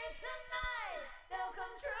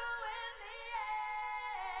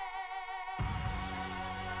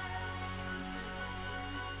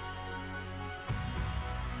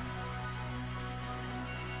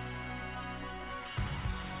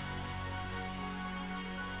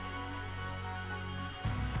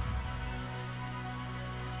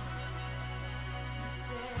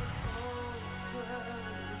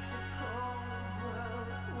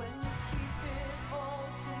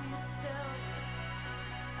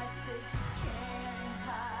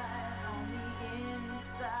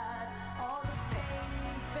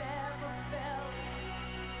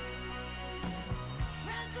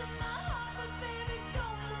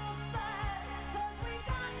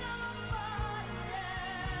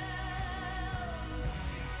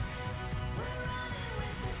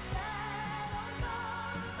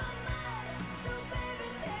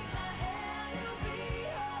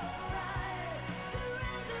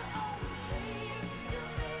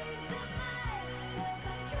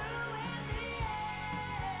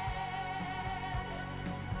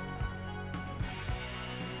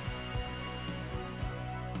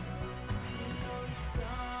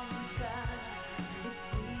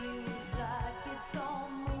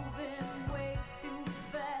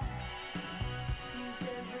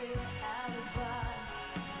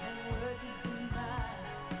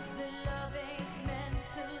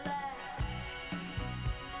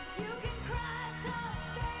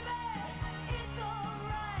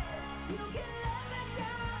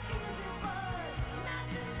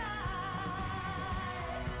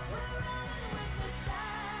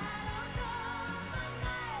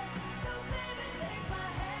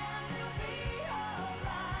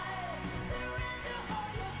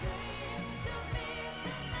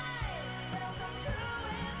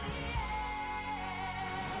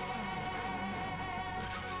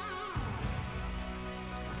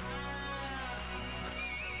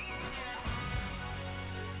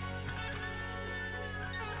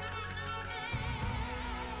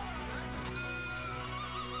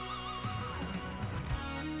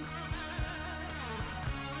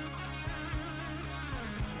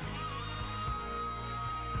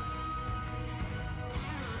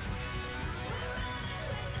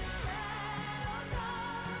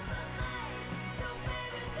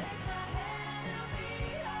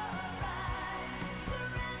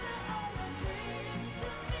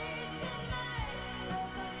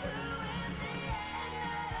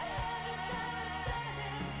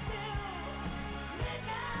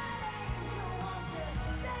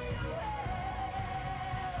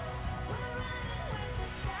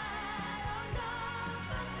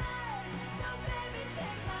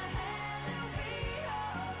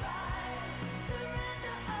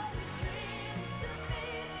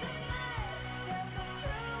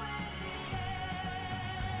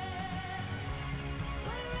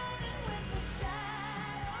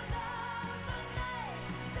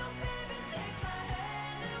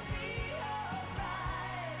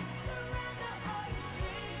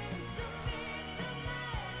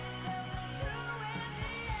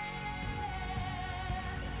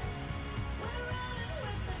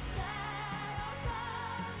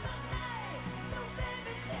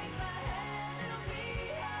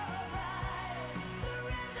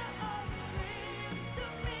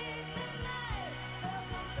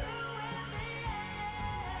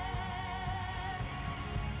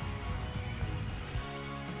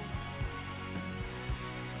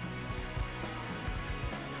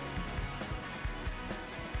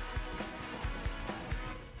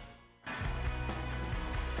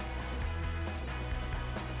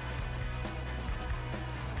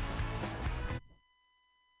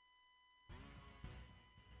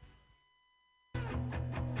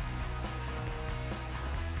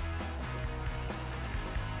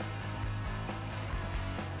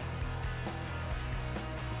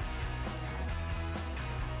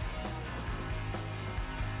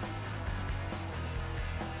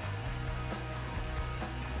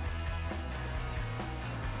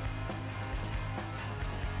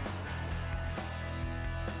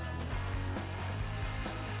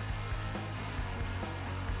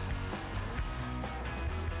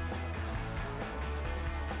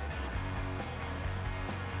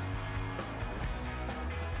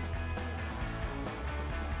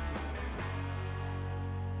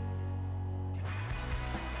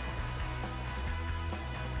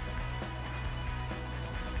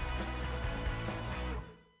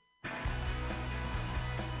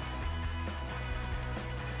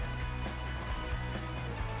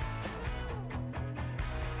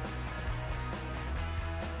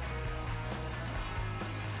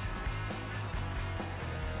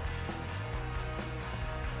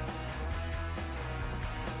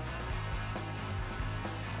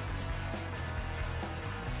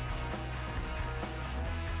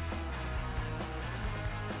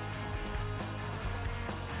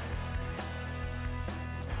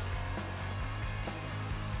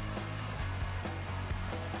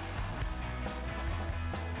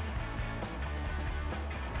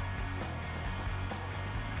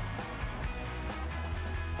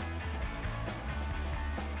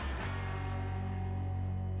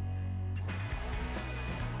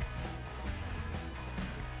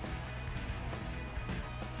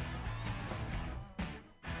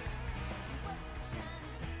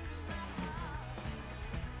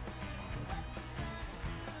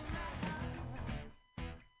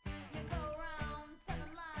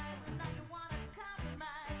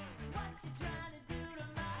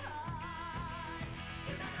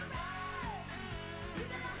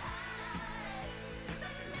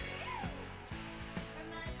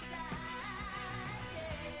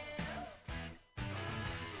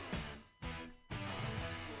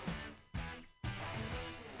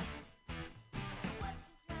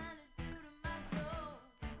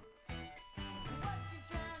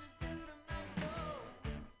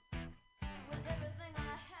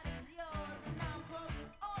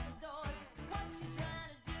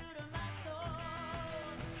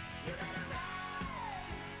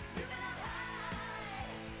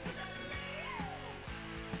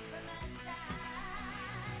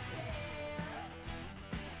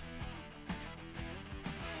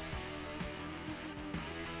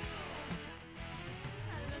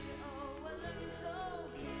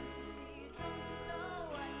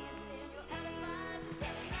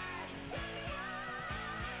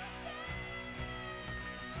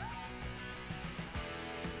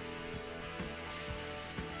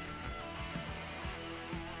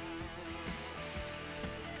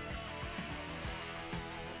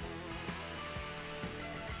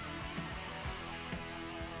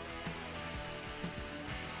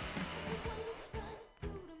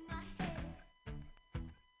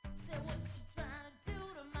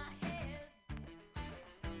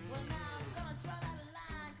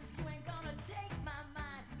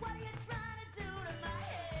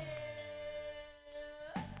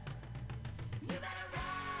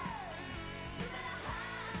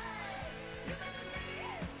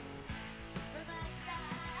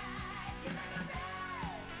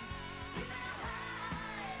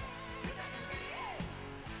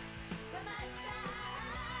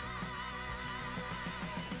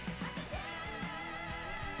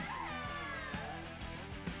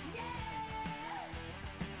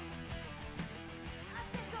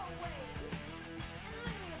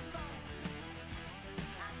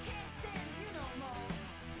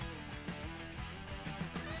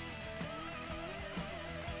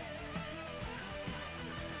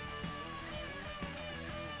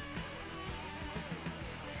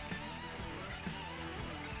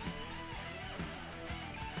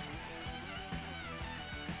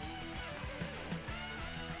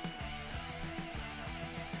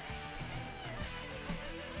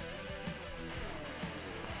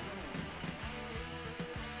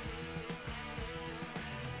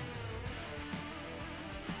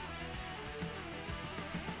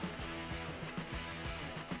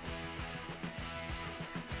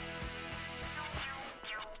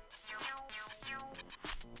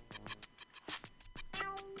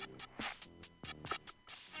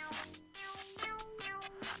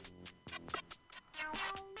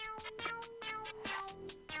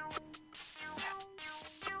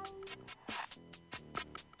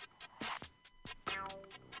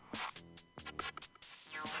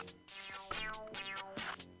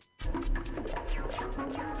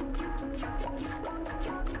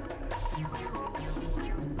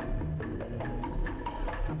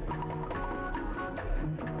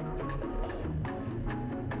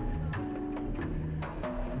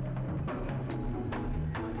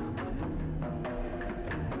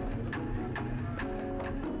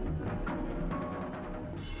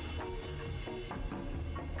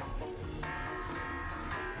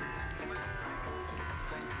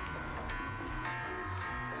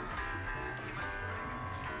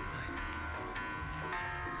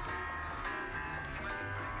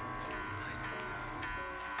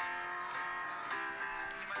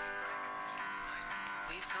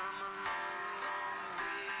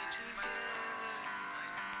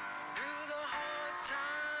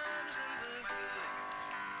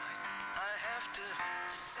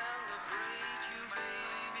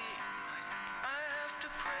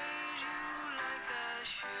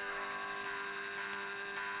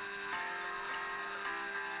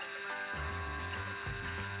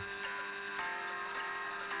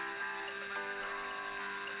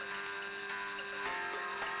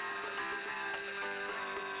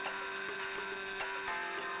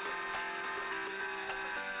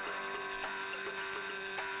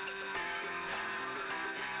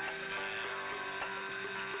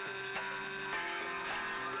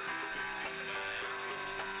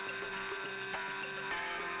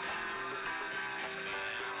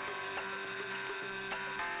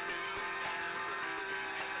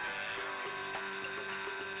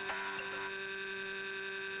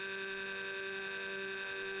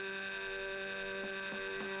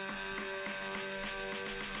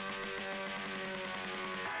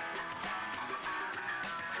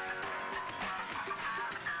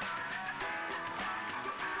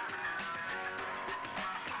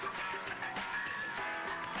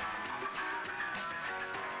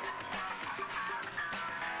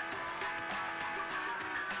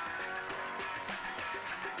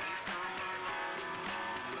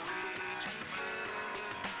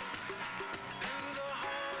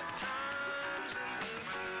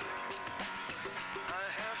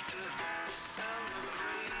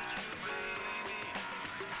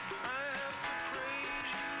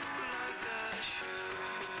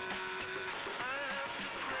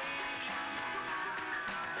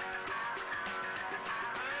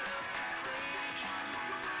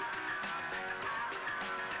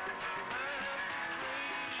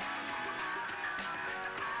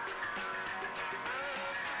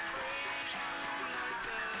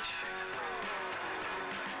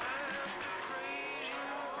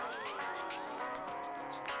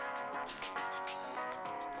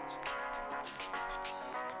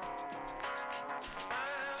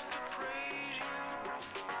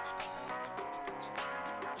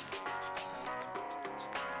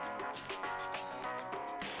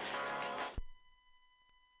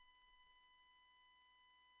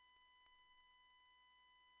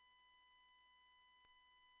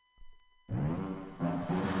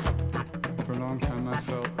For a long time I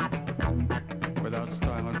felt without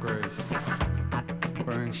style or grace,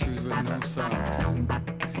 wearing shoes with no socks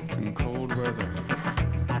in cold weather.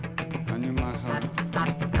 I knew my heart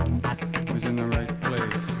was in the right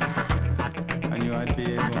place. I knew I'd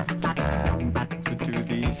be able to do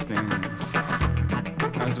these things.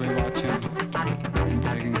 As we watch him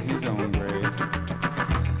digging his own grave,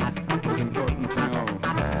 it was important to know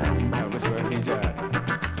that was where he's at.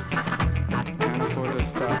 Can't afford to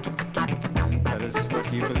stop, that is what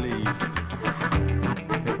he believed.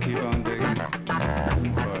 He'll keep on digging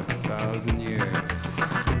for 1,000 years.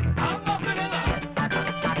 I'm walking along,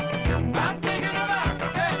 I'm thinking about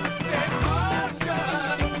taking motion.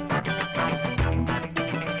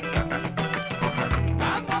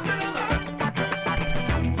 I'm walking along,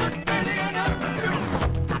 just spending enough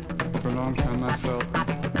fuel. For a long time I felt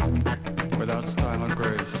without style or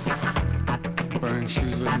grace, wearing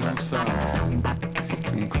shoes with no socks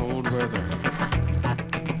in cold weather.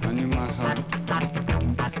 I knew my heart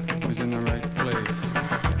was in the right place.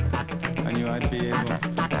 I knew I'd be able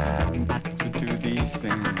to do these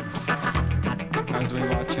things. As we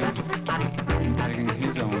watch him digging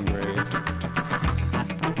his own grave,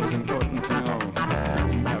 it was important to know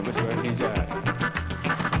that was where he's at.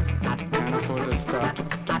 Can't afford to stop,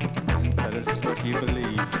 that is what he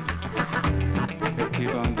believed. He'll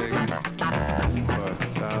keep on digging for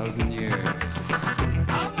 1,000 years.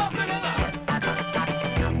 I'm walking along,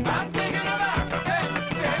 I'm thinking about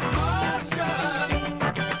taking motion.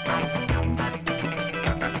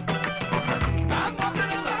 I'm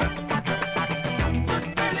walking along,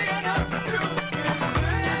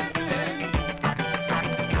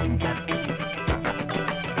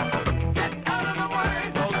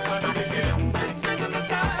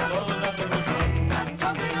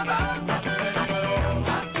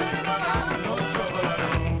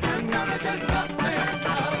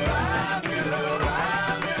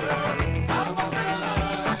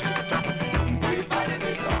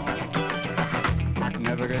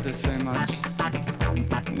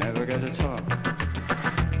 Never get to talk.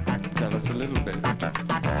 Tell us a little bit,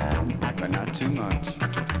 but not too much.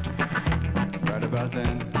 Right about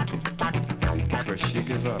then, it's where she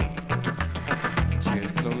give up. She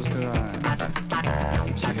has closed her eyes.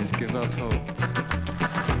 She has give up hope.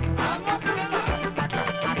 I'm not gonna lie.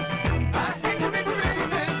 I hate to be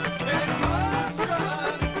dreaming in motion.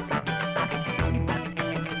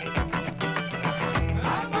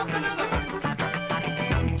 I'm not gonna lie.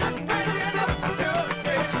 Just ready enough to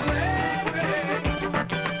be living.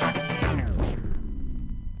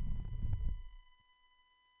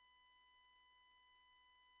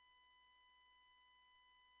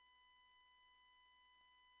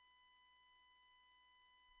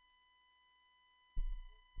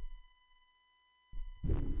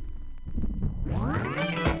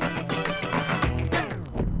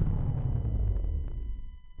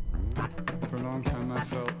 For a long time I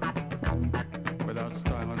felt without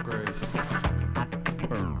style or grace.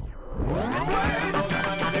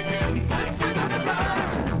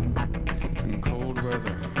 In cold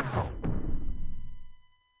weather.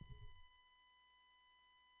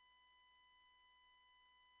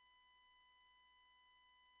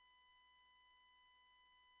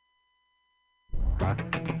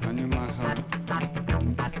 I knew my heart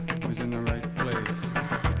was in the right place.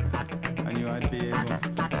 I knew I'd be able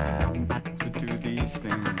to do these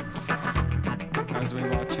things. As we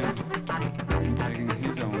watch him digging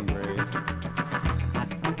his own grave,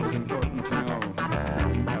 it was important to know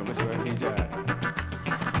that was where he's at.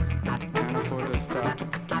 Can't afford to stop.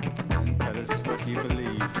 That is what he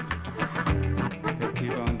believed. He'll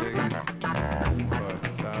keep on digging for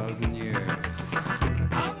 1,000 years.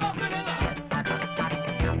 I'm not gonna lie.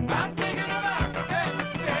 I'm thinking about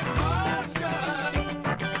empty motion.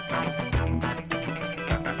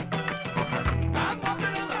 I'm not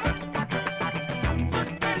gonna lie.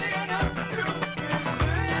 Just barely enough to be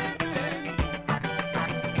living.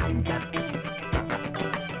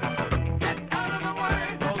 Get out of the way.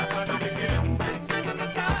 No time to begin. This isn't the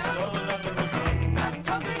time. So nothing was done. Not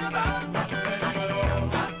talking about nothing at all.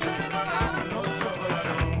 Not turning around. No trouble at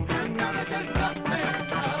all. You notice nothing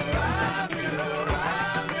around you.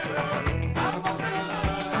 I'm not gonna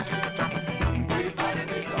lie. Keep fighting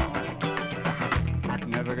me so.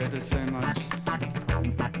 Never get to say much.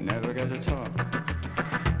 Never get to talk.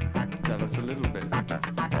 Tell us a little bit,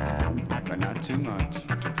 but not too much.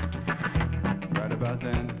 Right about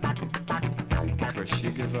then, it's where she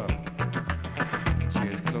give up. She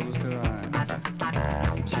has closed her eyes.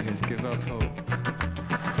 She has give up hope.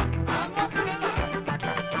 I'm not gonna lie.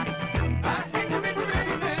 I hate to be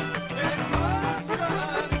dreaming in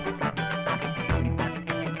motion.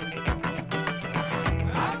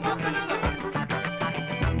 I'm not gonna lie.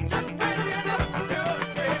 Just barely enough to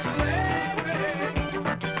be living.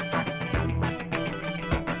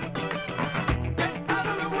 Get out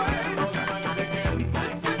of the way. No time to begin.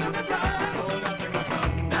 This isn't the time. So nothing was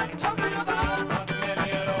done. Not talking about not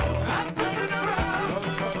many at all. I'm turning around. No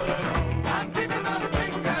trouble at all. I'm keeping my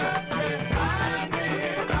fingers behind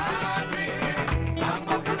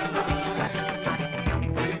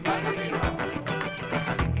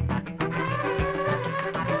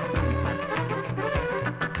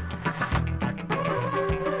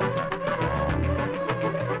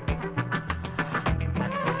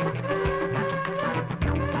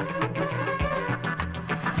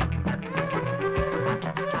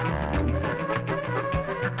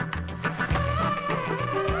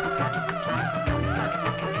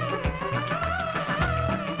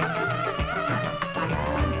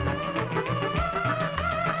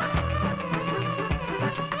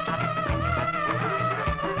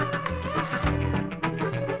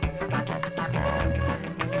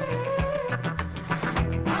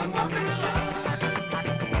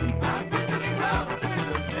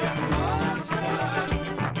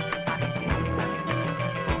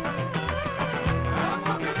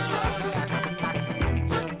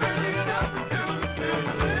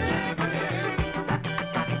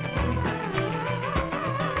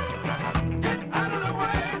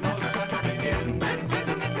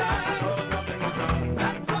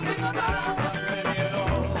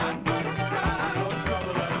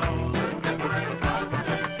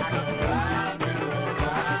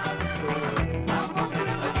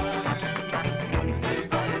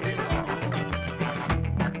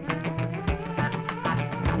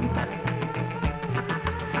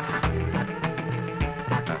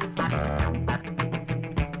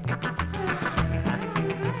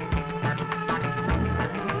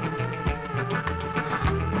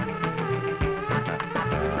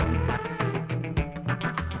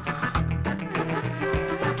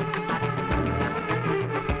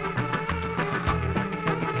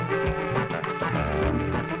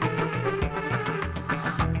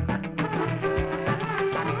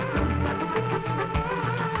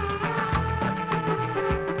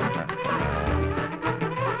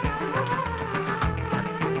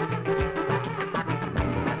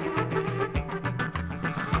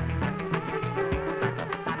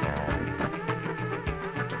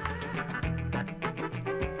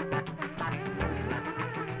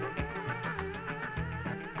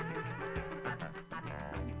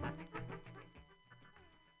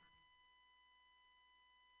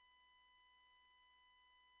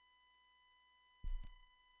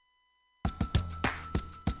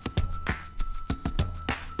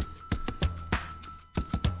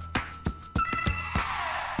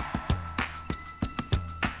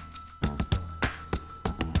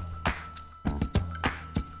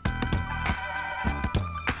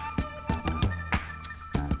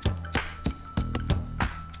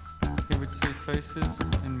faces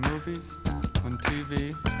in movies, on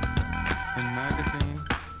TV, in magazines,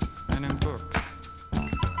 and in books.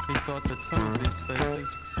 He thought that some of these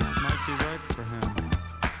faces might be right for him,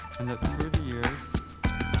 and that through the years,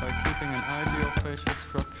 by keeping an ideal facial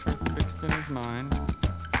structure fixed in his mind,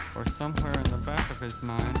 or somewhere in the back of his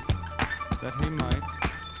mind, that he might,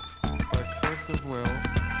 by force of will,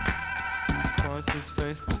 cause his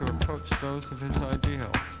face to approach those of his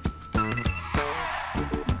ideal.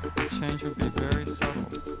 The change would be very subtle.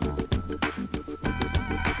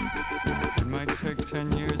 It might take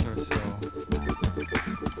 10 years or so.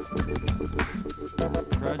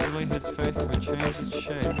 Gradually his face would change its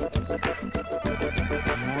shape.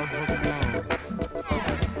 A more hooked nose,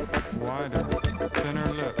 wider, thinner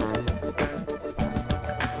lips,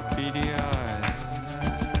 beady eyes,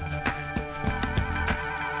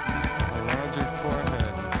 a larger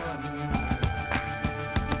forehead.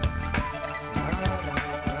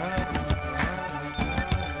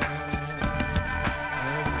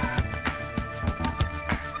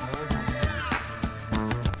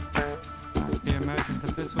 He imagined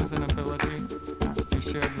that this was an ability he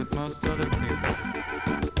shared with most other people.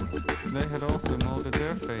 They had also molded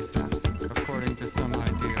their faces according to some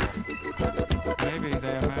ideal. Maybe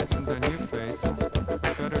they imagined a new face would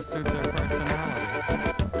better suit their personality.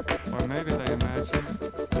 Or maybe they imagined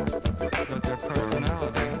that their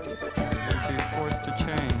personality would be forced to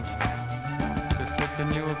change to fit the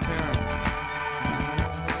new appearance.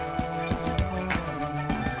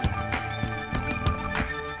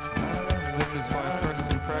 This is why first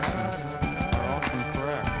impressions are often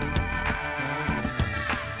correct.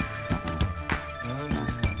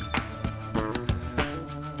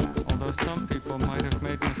 Although some people might have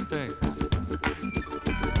made mistakes.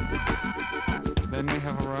 They may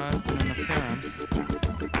have arrived at an appearance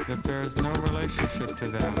that bears no relationship to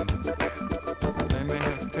them. They may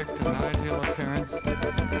have picked an ideal appearance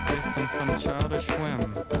based on some childish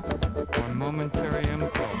whim or momentary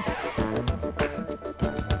impulse.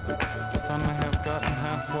 Some may have gotten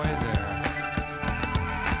halfway there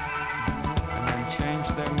and then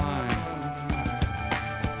changed their minds.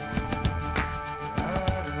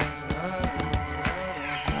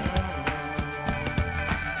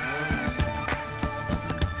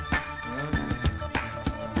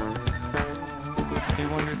 He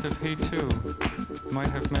wonders if he too might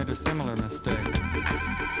have made a similar mistake.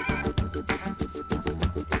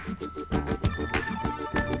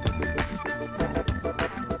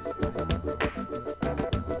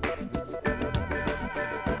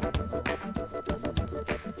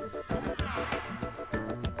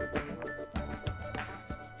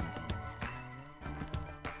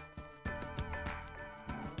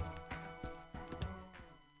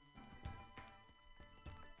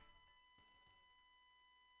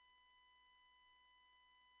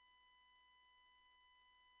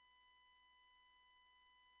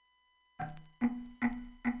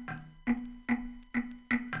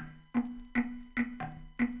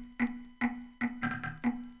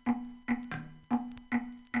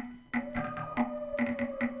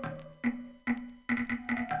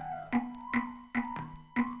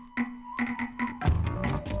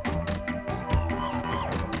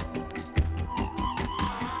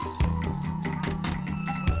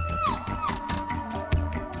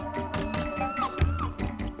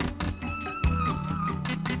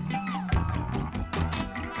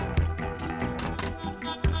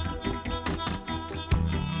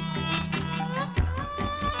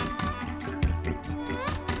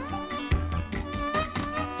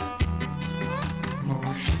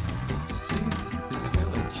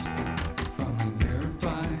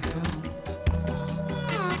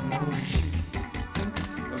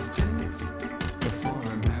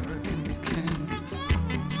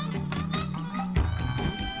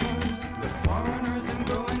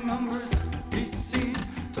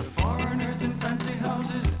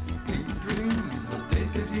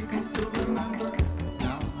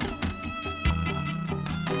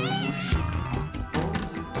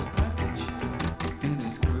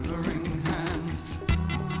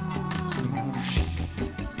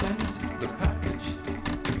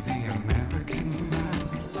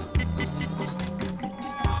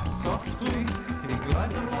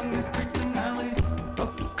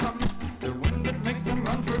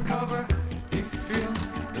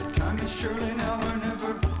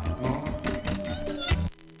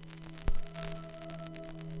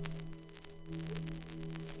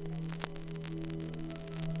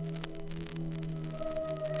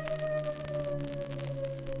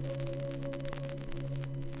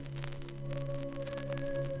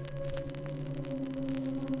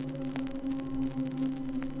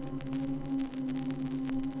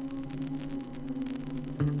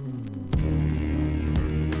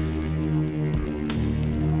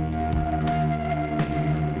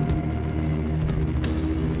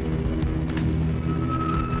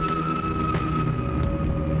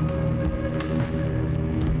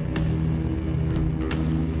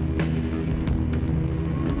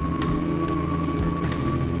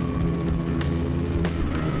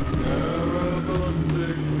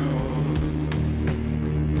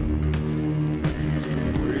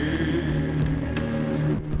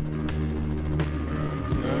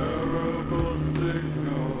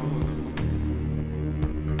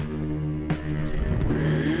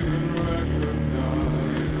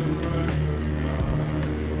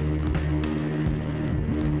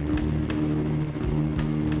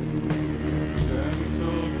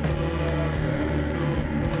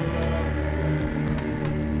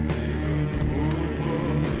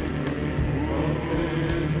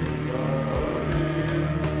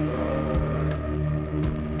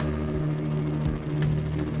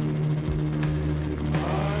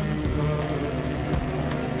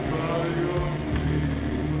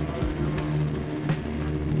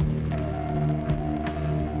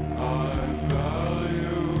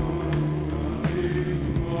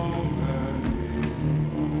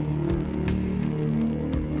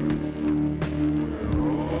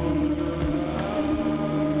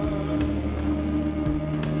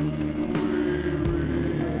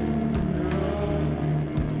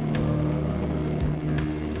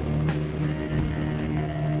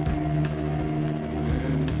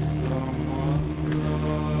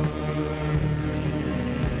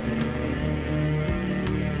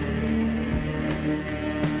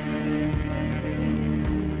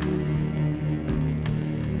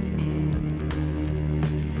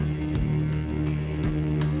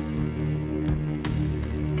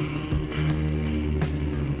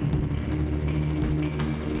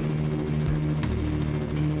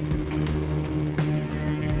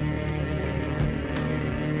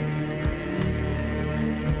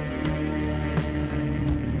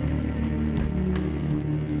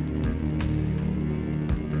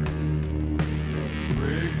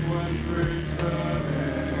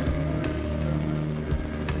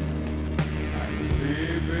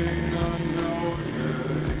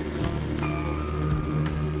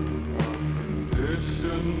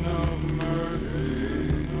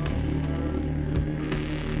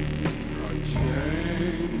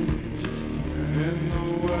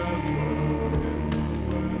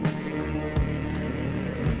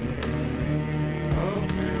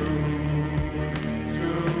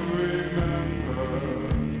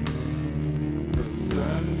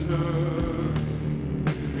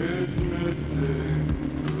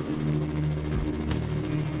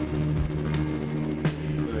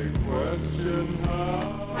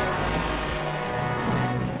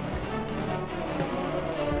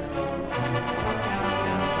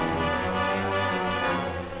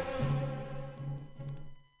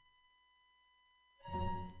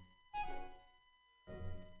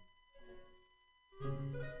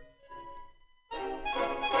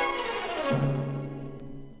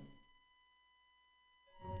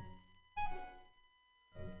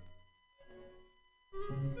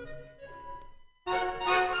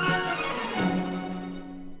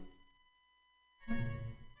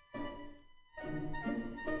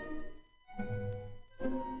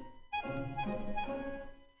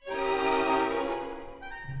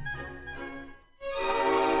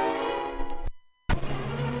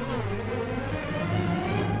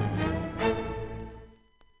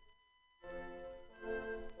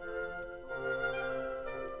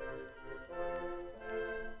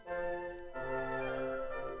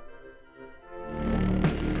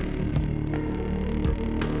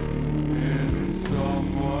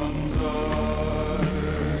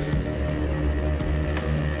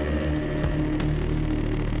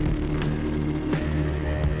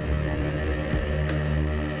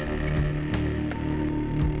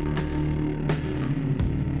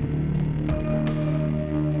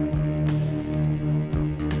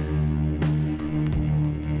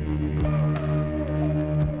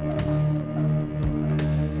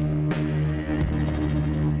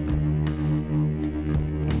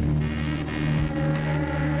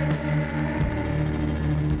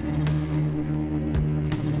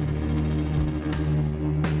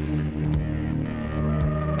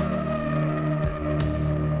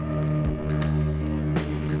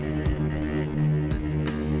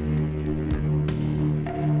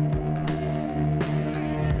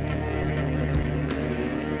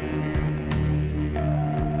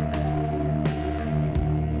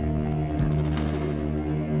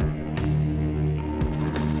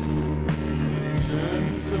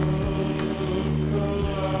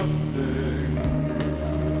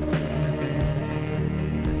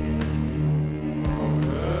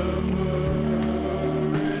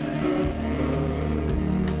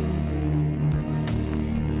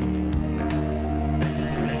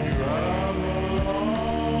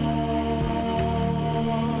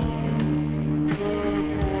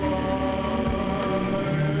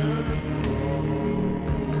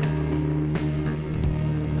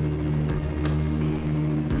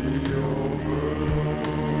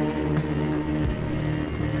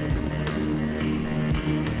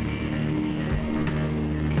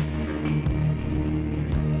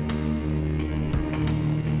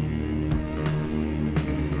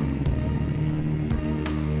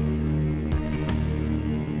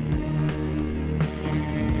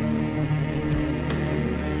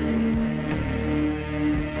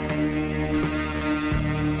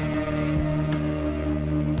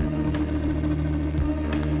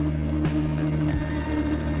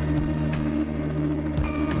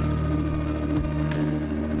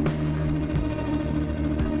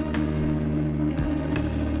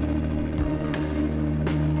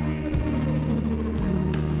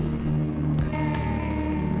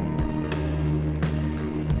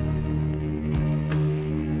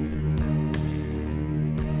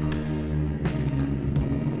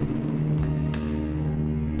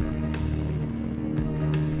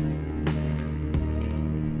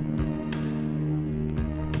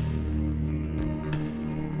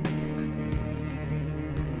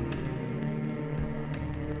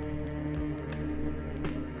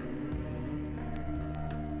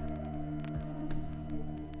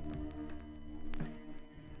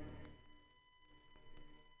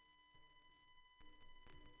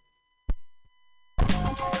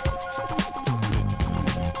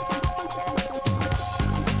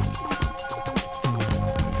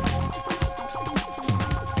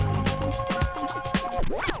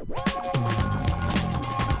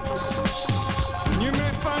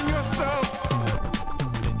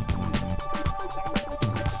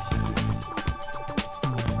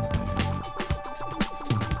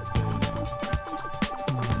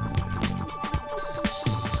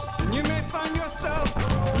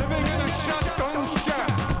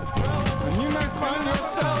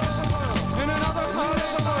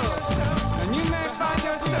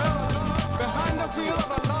 wheel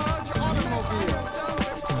of a large automobile.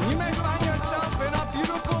 And you may find yourself in a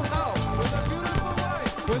beautiful house with a beautiful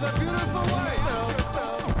wife. With a beautiful wife.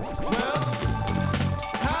 Well,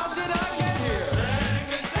 how did I get here? Letting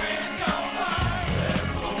the days go by. Let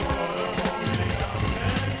the water hold me up.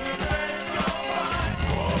 Letting the days go by.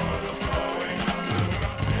 Water flowing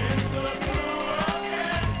underground into the blue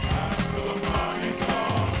again. After the party's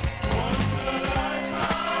gone, once in a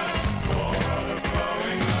lifetime. Water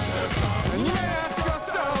flowing underground. And you may ask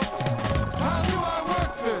yourself, how do I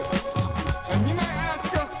work this? And you may ask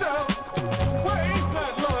yourself, where is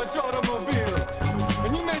that large automobile?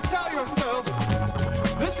 And you may tell yourself,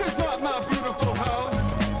 this is not my beautiful house.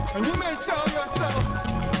 And you may tell yourself,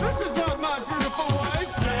 this is not my beautiful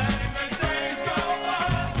wife. Letting the days go by,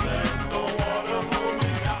 let the water hold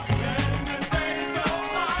me down. Letting the days go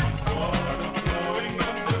by, water flowing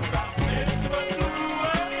underground into the blue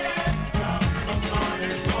again. After the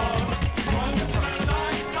party's gone, once in a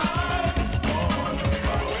lifetime, water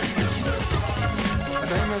flowing underground.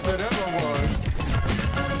 Same as it ever was.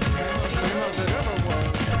 Same as it ever was. Same as it ever was.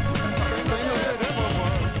 Same as it ever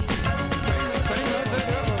was. Same as it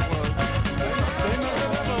ever was.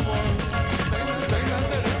 Same as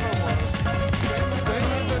it ever was.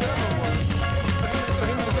 Same as it ever was.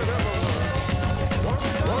 Same as it ever was.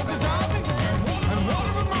 Water's dropping and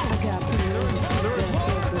water removed. There is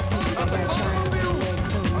water at the automobile.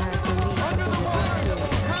 Under the water,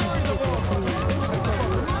 carrying the water.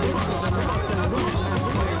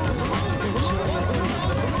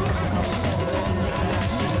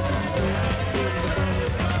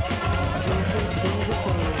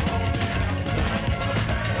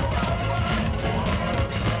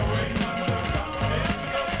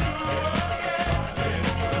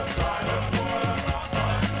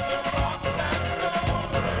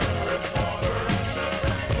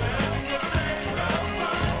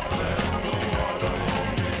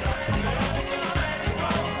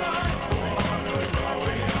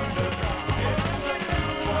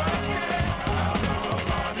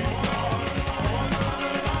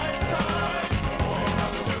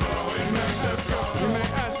 You may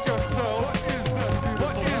ask yourself,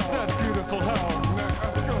 what is that beautiful house?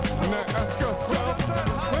 You may ask yourself,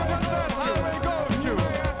 where does that highway go to?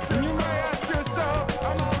 And you may ask yourself,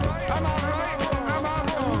 am I right? Am I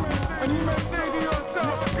wrong? And you may say to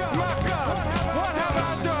yourself, my God, what have I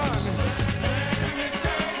done?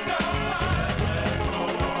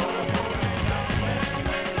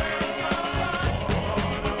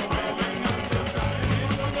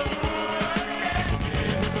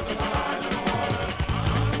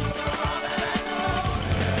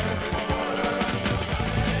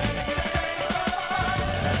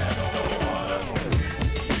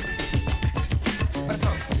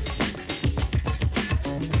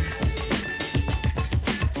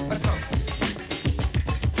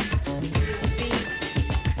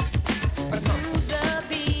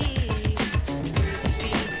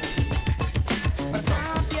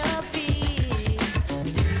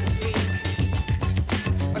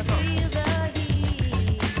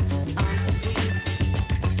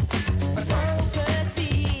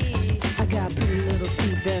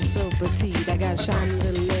 So petite, I got shiny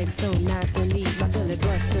little legs, so nice and neat. My belly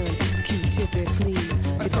button, Q-tip and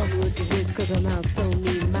clean. They call me wicked rich 'cause I'm out so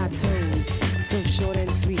mean. My toes, so short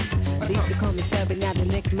and sweet. They used to call me stubby, now they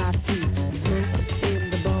lick my feet. Smoke in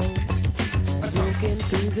the bone, smoking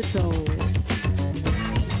through the toe.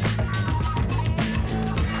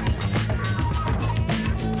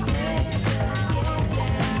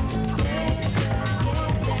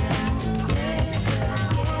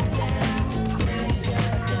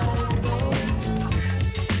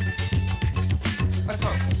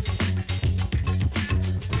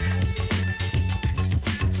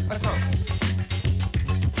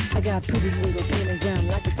 I got pretty little panties on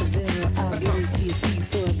like a Seville. I'll give it to your feet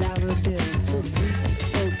for $1 bill. So sweet,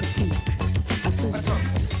 so petite. I'm so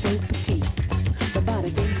sweet, so petite. My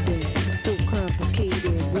body, baby, so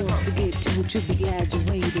complicated. Once I get to it, you'll be glad you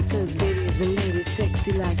waited. 'Cause baby is a lady,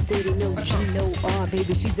 sexy like Sadie. No G, no R,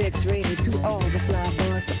 baby, she's X-rated. To all the fly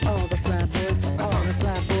boys, to all the fly boys, to all the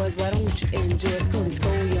fly boys. Why don't you enjoy Scully's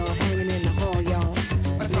school, y'all? Hanging in the hall, y'all.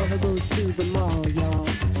 Never goes to the mall, y'all.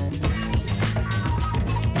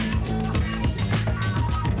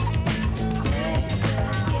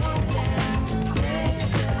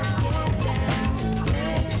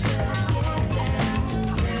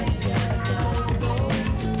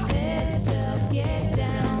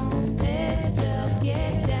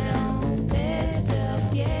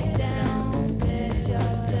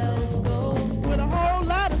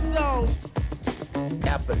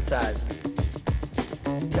 Appetizing,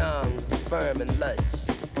 young, firm and lush.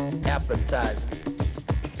 Appetizing,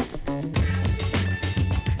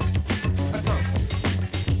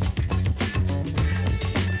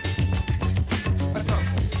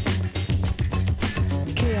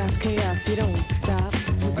 you don't stop.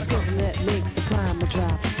 With the skills that makes the climb a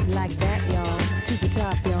drop. Like that, y'all, to the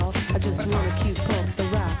top, y'all. I just wanna keep up the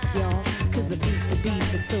rock, y'all. Cause the beat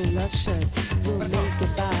that's so luscious will make your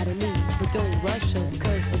body move. But don't rush us,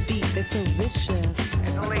 cause the beat that's so vicious.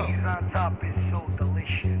 And the ladies on top is